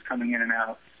coaches coming in and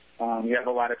out. You have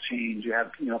a lot of change. You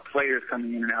have, you know, players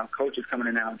coming in and out, coaches coming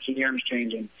in and out, GMs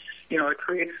changing. You know, it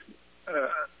creates,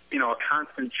 you know, a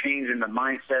constant change in the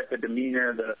mindset, the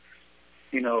demeanor, the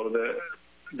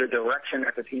direction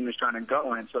that the team is trying to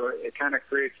go in. So it kind of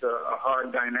creates a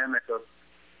hard dynamic of,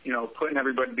 putting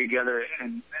everybody together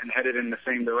and headed in the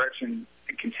same direction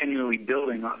and continually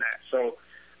building on that. So,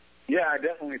 yeah, I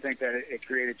definitely think that it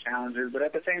created challenges. But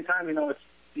at the same time,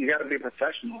 you got to be a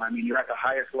professional. I mean, you're at the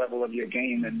highest level of your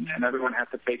game, and everyone has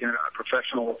to take a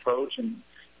professional approach and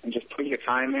just put your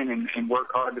time in and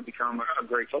work hard to become a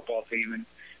great football team.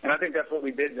 And I think that's what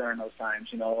we did during those times,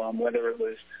 whether it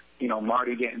was,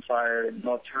 Marty getting fired and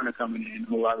Norv Turner coming in,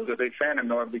 who I was a big fan of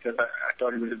Norv because I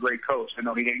thought he was a great coach. I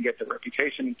know he didn't get the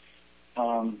reputation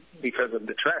because of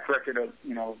the track record of,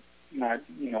 not,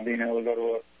 being able to go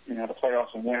to the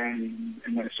playoffs and win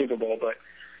a Super Bowl. But,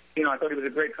 I thought he was a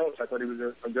great coach. I thought he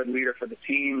was a good leader for the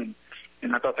team,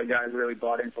 and I thought the guys really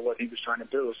bought into what he was trying to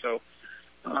do. So,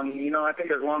 I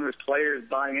think as long as players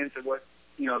buy into what,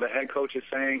 the head coach is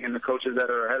saying and the coaches that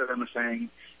are ahead of them are saying,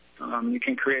 you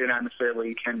can create an atmosphere where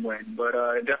you can win. But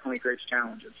it definitely creates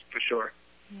challenges, for sure.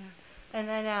 Yeah.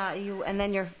 And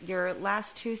then your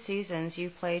last two seasons you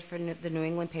played for the New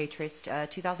England Patriots,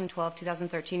 2012,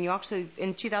 2013. You actually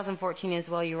in 2014 as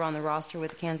well. You were on the roster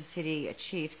with the Kansas City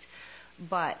Chiefs.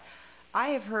 But I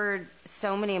have heard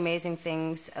so many amazing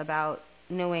things about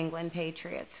New England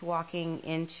Patriots. Walking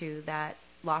into that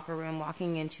locker room,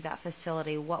 walking into that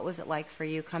facility, what was it like for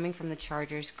you coming from the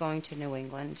Chargers, going to New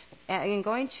England, and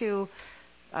going to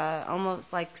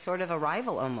almost like sort of a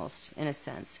rival, almost in a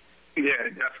sense? Yeah,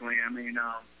 definitely. I mean,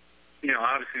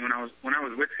 obviously when I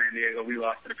was with San Diego, we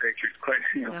lost to the Patriots quite,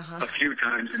 a few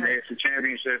times in the AFC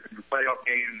Championship and the playoff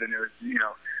games, and there was,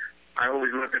 I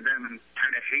always looked at them and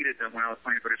kind of hated them when I was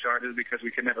playing for the Chargers because we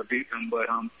could never beat them. But,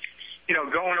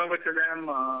 going over to them,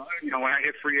 when I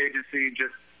hit free agency,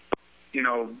 just,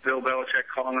 Bill Belichick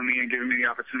calling me and giving me the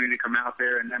opportunity to come out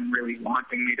there and them really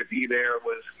wanting me to be there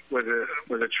was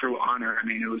a true honor. I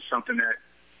mean, it was something that,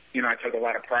 I took a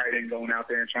lot of pride in going out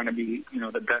there and trying to be,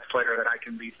 the best player that I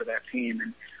can be for that team.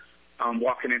 And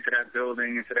walking into that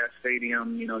building, into that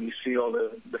stadium, you see all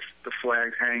the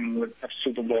flags hanging with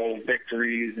Super Bowl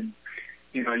victories, and,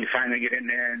 you finally get in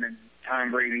there, and then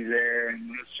Tom Brady's there,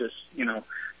 and it's just,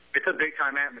 it's a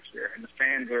big-time atmosphere. And the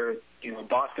fans are,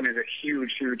 Boston is a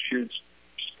huge, huge, huge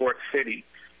sports city.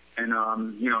 And,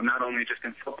 not only just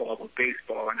in football, but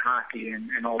baseball and hockey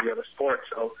and all the other sports.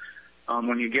 So,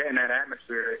 when you get in that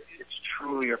atmosphere, it's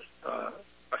truly a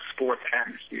sports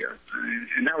atmosphere.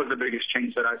 And that was the biggest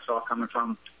change that I saw coming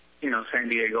from, San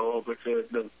Diego over to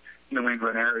the New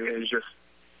England area, is just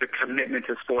the commitment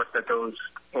to sports that those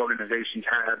organizations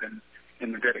have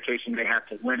and the dedication they have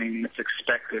to winning. It's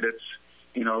expected. It's,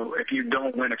 if you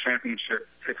don't win a championship,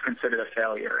 it's considered a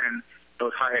failure. And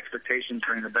those high expectations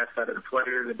bring the best out of the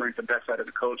players. It brings the best out of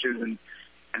the coaches and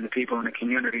the people in the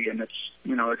community, and it's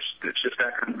just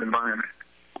that kind of environment.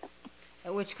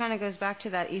 Which kind of goes back to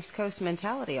that East Coast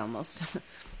mentality almost.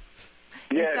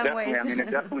 Yeah, definitely. I mean,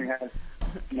 it definitely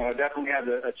has,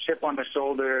 a chip on the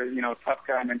shoulder, tough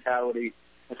guy mentality,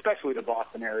 especially the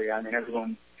Boston area. I mean,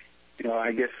 everyone,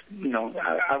 I guess,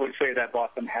 I would say that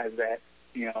Boston has that,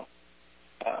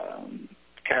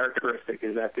 characteristic,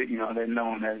 is that, they're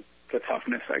known as the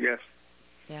toughness, I guess.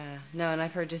 Yeah, no, and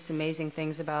I've heard just amazing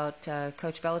things about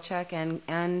Coach Belichick and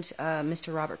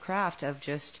Mr. Robert Kraft, of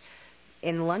just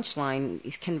in lunch line,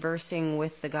 he's conversing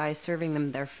with the guys serving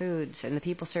them their foods and the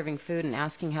people serving food, and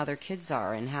asking how their kids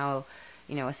are and how,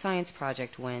 a science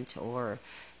project went, or,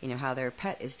 how their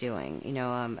pet is doing.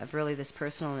 Of really this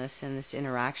personalness and this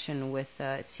interaction with,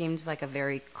 it seems like a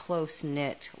very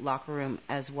close-knit locker room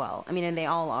as well. I mean, and they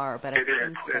all are, but it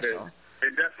seems special.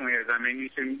 It definitely is. I mean, you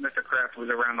see Mr. Kraft was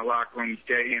around the locker room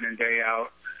day in and day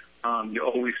out. You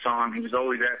always saw him. He was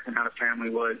always asking how the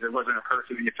family was. There wasn't a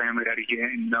person in your family that he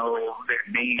didn't know their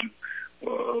name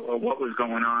or what was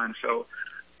going on. So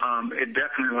it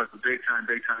definitely was a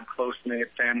big-time,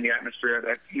 close-knit family atmosphere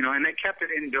that, and they kept it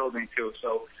in building, too.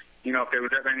 So, if there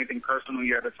was ever anything personal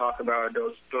you had to talk about,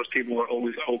 those people were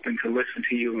always open to listen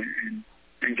to you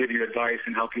and give you advice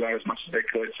and help you out as much as they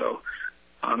could. So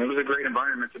it was a great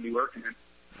environment to be working in.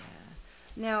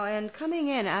 Now, and coming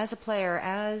in as a player,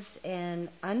 as an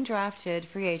undrafted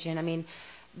free agent, I mean,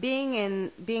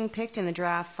 being picked in the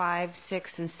draft 5,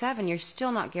 6, and 7, you're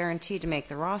still not guaranteed to make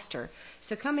the roster.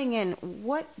 So coming in,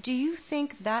 what do you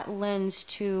think that lends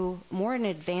to more an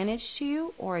advantage to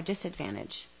you or a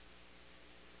disadvantage?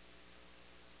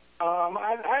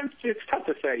 It's tough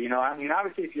to say. I mean,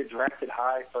 obviously, if you're drafted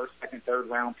high, first, second, third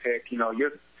round pick,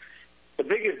 you're the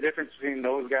biggest difference between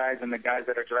those guys and the guys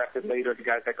that are drafted later, the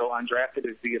guys that go undrafted,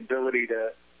 is the ability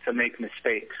to make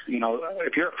mistakes.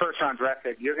 If you're a first-round draft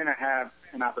pick, you're going to have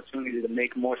an opportunity to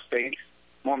make more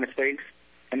mistakes,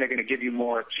 and they're going to give you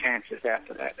more chances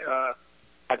after that.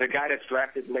 As a guy that's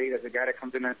drafted late, as a guy that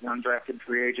comes in as an undrafted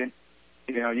free agent,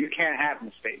 you can't have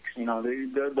mistakes.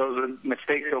 Those are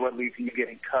mistakes are what lead to you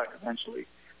getting cut eventually.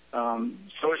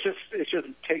 So it's just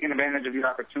taking advantage of your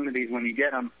opportunities when you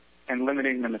get them and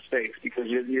limiting the mistakes, because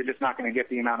you're just not going to get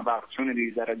the amount of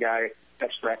opportunities that a guy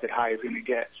that's drafted high is going to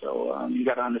get. So you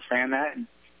got to understand that and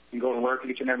go to work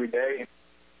each and every day,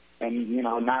 and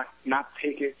not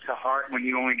take it to heart when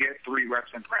you only get 3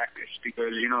 reps in practice,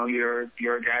 because you're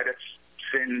a guy that's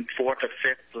sitting 4th or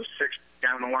 5th or 6th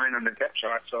down the line on the depth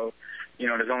chart. So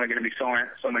there's only going to be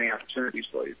so many opportunities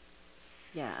for you.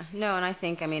 Yeah, no, and I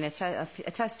think,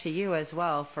 attest to you as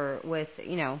well with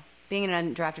being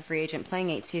an undrafted free agent,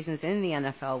 playing 8 seasons in the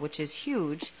NFL, which is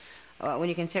huge when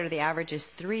you consider the average is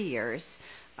 3 years.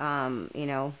 I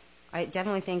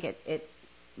definitely think it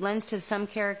lends to some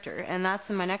character, and that's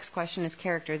my next question is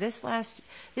character. This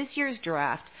year's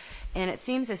draft, and it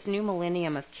seems this new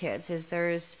millennium of kids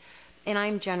and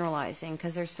I'm generalizing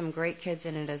because there's some great kids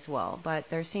in it as well, but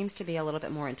there seems to be a little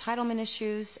bit more entitlement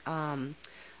issues.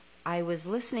 I was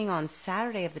listening on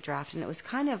Saturday of the draft, and it was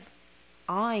kind of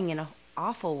awing in an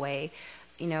awful way.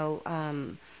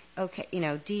 DUIs,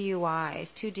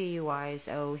 2 DUIs.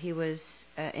 Oh, he was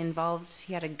involved.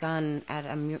 He had a gun at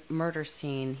a murder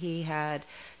scene. He had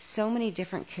so many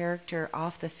different character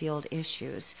off the field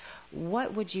issues.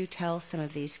 What would you tell some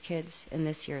of these kids in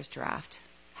this year's draft?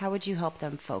 How would you help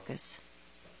them focus?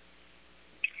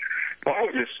 Well, I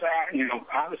would just,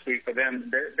 obviously for them,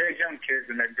 they're young kids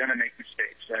and they're going to make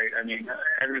mistakes, right? I mean,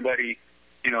 everybody,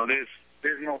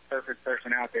 there's no perfect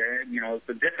person out there.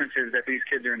 The difference is that these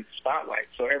kids are in the spotlight.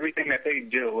 So everything that they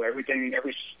do, every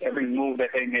move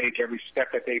that they make, every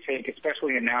step that they take,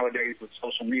 especially nowadays with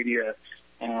social media,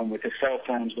 with the cell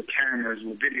phones, with cameras,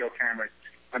 with video cameras.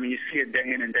 I mean, you see it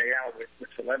day in and day out with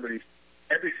celebrities.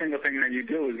 Every single thing that you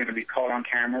do is going to be caught on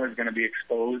camera, is going to be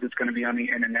exposed, it's going to be on the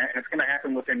internet, and it's going to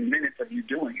happen within minutes of you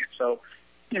doing it. So,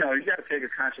 you got to take a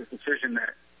conscious decision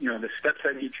that, the steps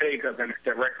that you take are going to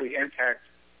directly impact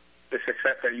the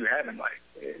success that you have in life.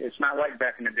 It's not like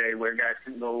back in the day where guys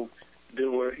can go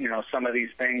do, some of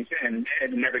these things and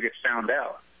it never gets found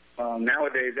out.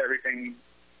 Nowadays, everything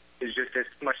is just as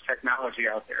much technology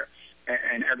out there,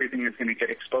 and everything is going to get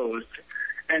exposed.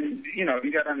 And, you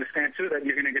got to understand, too, that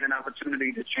you're going to get an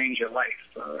opportunity to change your life.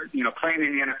 Playing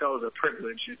in the NFL is a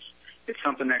privilege. It's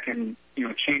something that can,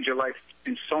 change your life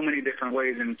in so many different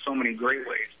ways and in so many great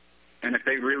ways. And if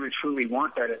they really, truly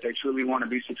want that, if they truly want to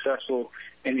be successful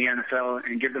in the NFL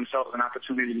and give themselves an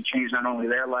opportunity to change not only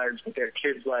their lives, but their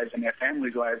kids' lives and their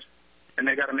families' lives, then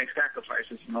they got to make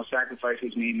sacrifices.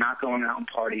 Sacrifices mean not going out and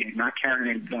partying, not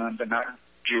carrying a gun, but not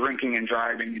drinking and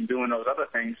driving and doing those other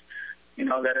things,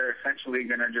 that are essentially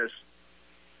going to just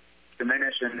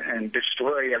diminish and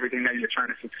destroy everything that you're trying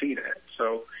to succeed at.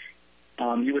 So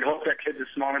you would hope that kids are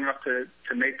smart enough to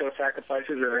make those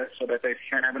sacrifices so that they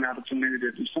can have an opportunity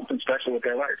to do something special with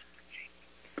their life.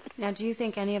 Now, do you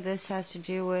think any of this has to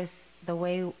do with the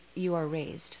way you are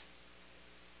raised?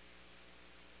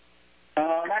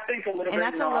 I think a little bit. And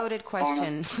that's a loaded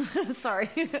question. Sorry.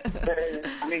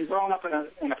 I mean, growing up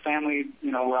in a family,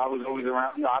 where I was always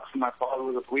around, obviously my father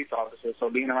was a police officer, so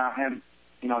being around him,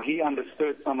 he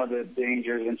understood some of the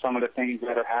dangers and some of the things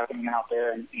that are happening out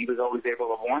there, and he was always able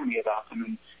to warn me about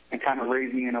them and kind of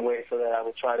raise me in a way so that I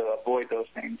would try to avoid those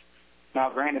things. Now,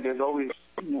 granted, there's always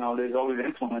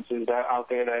influences out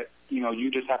there that,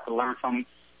 you just have to learn from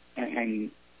and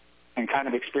kind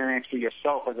of experience for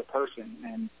yourself as a person.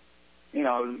 And, you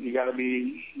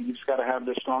just got to have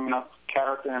the strong enough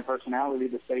character and personality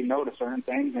to say no to certain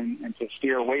things and to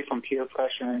steer away from peer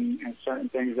pressure and certain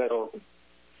things that'll,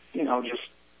 just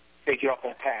take you off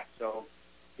that path. So,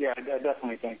 yeah, I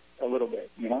definitely think a little bit,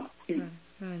 Right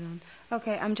on.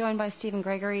 Okay, I'm joined by Stephen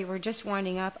Gregory. We're just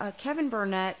winding up. Kevin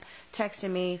Burnett texted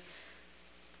me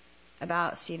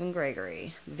about Stephen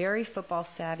Gregory, very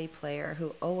football-savvy player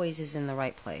who always is in the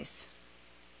right place.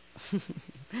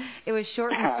 It was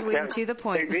short and sweet and to the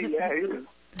point. Yeah,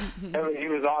 he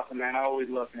was awesome, man. I always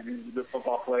loved him. He was a good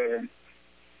football player. And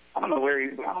I don't know where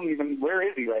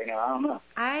is he right now? I don't know.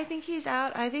 I think he's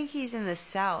out. I think he's in the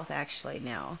South actually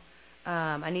now.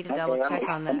 I need to double check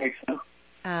on that. That makes sense.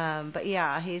 But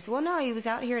yeah, he was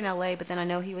out here in LA, but then I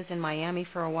know he was in Miami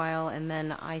for a while, and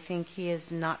then I think he is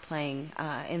not playing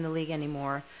in the league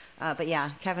anymore. But yeah,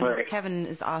 Kevin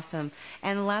is awesome.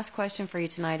 And the last question for you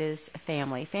tonight is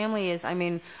family. Family is, I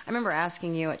remember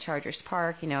asking you at Chargers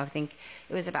Park, I think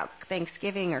it was about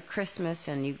Thanksgiving or Christmas,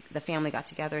 and the family got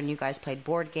together and you guys played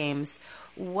board games.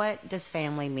 What does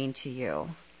family mean to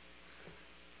you?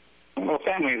 Well,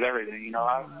 family is everything.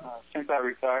 Since I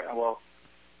retired,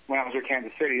 when I was at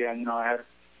Kansas City, I had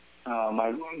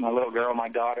my little girl, my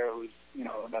daughter, who's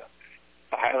about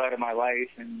the highlight of my life,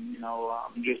 and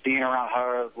just being around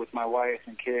her with my wife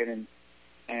and kid, and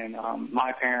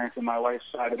my parents and my wife's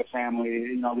side of the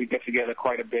family. We get together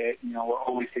quite a bit. We're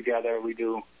always together. We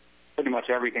do pretty much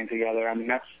everything together. I mean,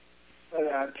 that's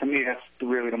to me, that's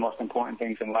really the most important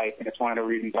things in life, and it's one of the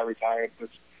reasons I retired was,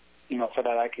 so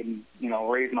that I can,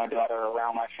 raise my daughter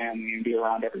around my family and be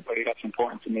around everybody that's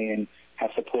important to me and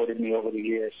have supported me over the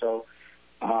years. So,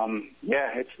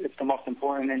 it's the most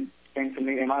important thing to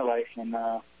me in my life, and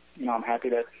I'm happy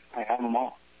that I have them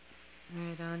all.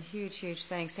 Right on, huge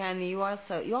thanks. And you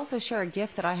also share a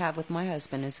gift that I have with my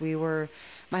husband.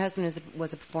 My husband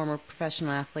was a former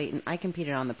professional athlete, and I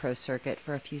competed on the pro circuit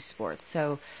for a few sports.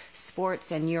 So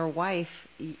sports, and your wife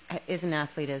is an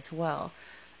athlete as well.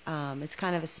 It's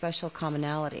kind of a special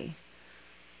commonality.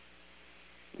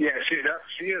 Yeah, she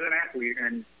is an athlete,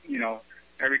 and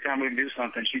every time we do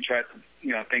something, she tries to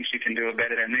think she can do it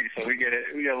better than me. So we get a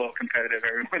little competitive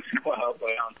every once in a while, but.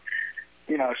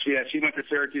 She went to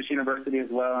Syracuse University as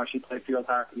well, and she played field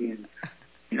hockey, and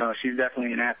she's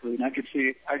definitely an athlete. And I could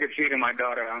see it in my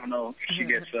daughter. I don't know if she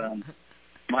gets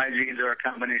my genes are a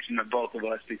combination of both of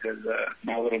us, because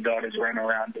my little daughter's running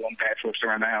around doing backflips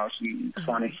around the house, and it's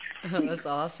funny. That's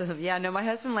awesome. Yeah, no, my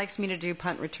husband likes me to do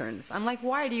punt returns. I'm like,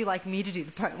 why do you like me to do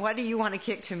the punt? Why do you want to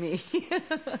kick to me?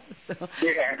 So,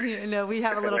 yeah. We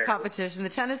have a little competition.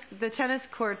 The tennis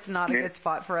court's not a good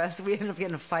spot for us. We end up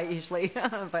getting a fight usually,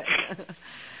 but.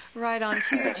 Right on.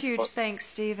 Huge thanks,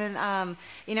 Stephen. I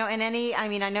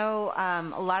know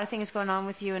a lot of things going on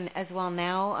with you and as well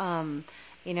now,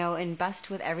 and best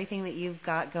with everything that you've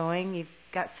got going. You've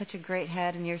got such a great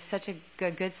head, and you're such a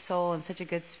good soul and such a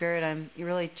good spirit. I'm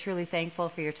really, truly thankful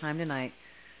for your time tonight.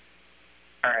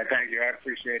 All right, thank you. I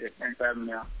appreciate it. Thanks for having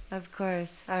me on. Of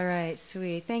course. All right,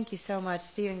 sweet. Thank you so much,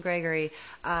 Stephen Gregory,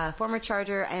 former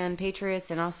Charger and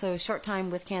Patriots, and also short time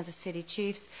with Kansas City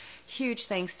Chiefs. Huge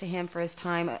thanks to him for his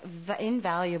time,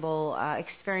 invaluable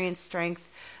experience, strength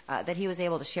that he was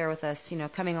able to share with us,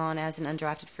 coming on as an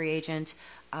undrafted free agent.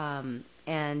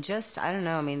 And just, I don't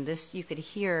know, I mean, you could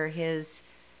hear his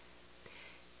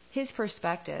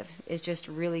perspective is just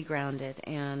really grounded,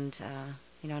 and,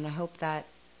 and I hope that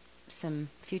some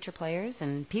future players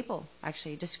and people,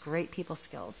 actually just great people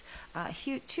skills.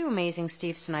 Two amazing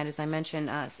Steves tonight, as I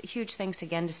mentioned. Huge thanks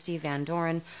again to Steve Van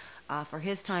Doren for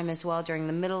his time as well during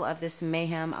the middle of this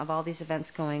mayhem of all these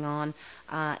events going on.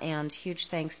 And huge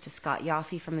thanks to Scott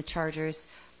Yaffe from the Chargers,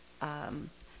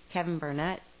 Kevin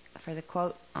Burnett for the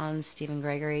quote on Stephen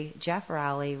Gregory, Jeff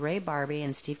Rowley, Ray Barbie,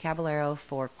 and Steve Caballero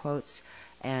for quotes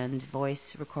and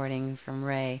voice recording from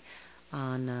Ray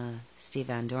on Steve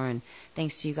Van Doren.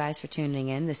 Thanks to you guys for tuning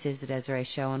in. This is the Desiree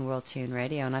Show on World Tune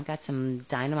Radio, and I've got some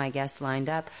dynamite guests lined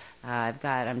up.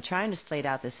 I'm trying to slate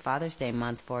out this Father's Day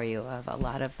month for you of a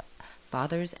lot of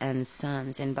fathers and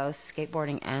sons in both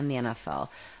skateboarding and the NFL.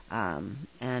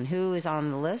 And who is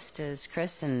on the list is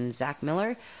Chris and Zach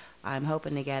Miller. I'm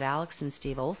hoping to get Alex and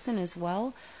Steve Olson as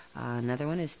well. Another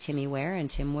one is Timmy Ware and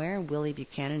Tim Ware, Willie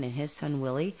Buchanan and his son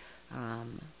Willie.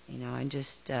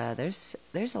 There's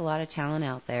a lot of talent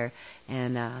out there,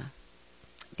 and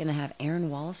gonna have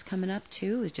Aaron Wallace coming up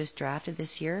too, who's just drafted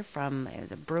this year it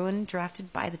was a Bruin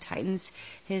drafted by the Titans.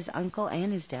 His uncle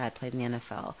and his dad played in the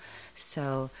NFL.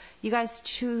 So you guys,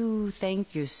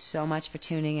 thank you so much for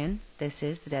tuning in. This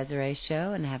is the Desiree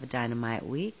Show, and have a dynamite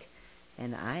week,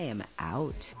 and I am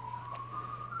out.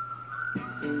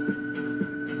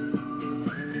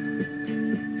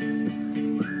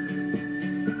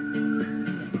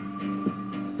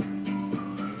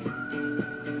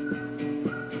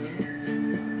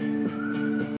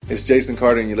 It's Jason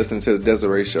Carter, and you're listening to The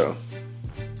Desiree Show.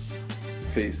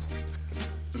 Peace.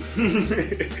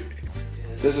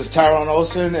 This is Tyrone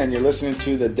Olsen, and you're listening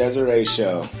to The Desiree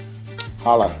Show.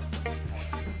 Holla.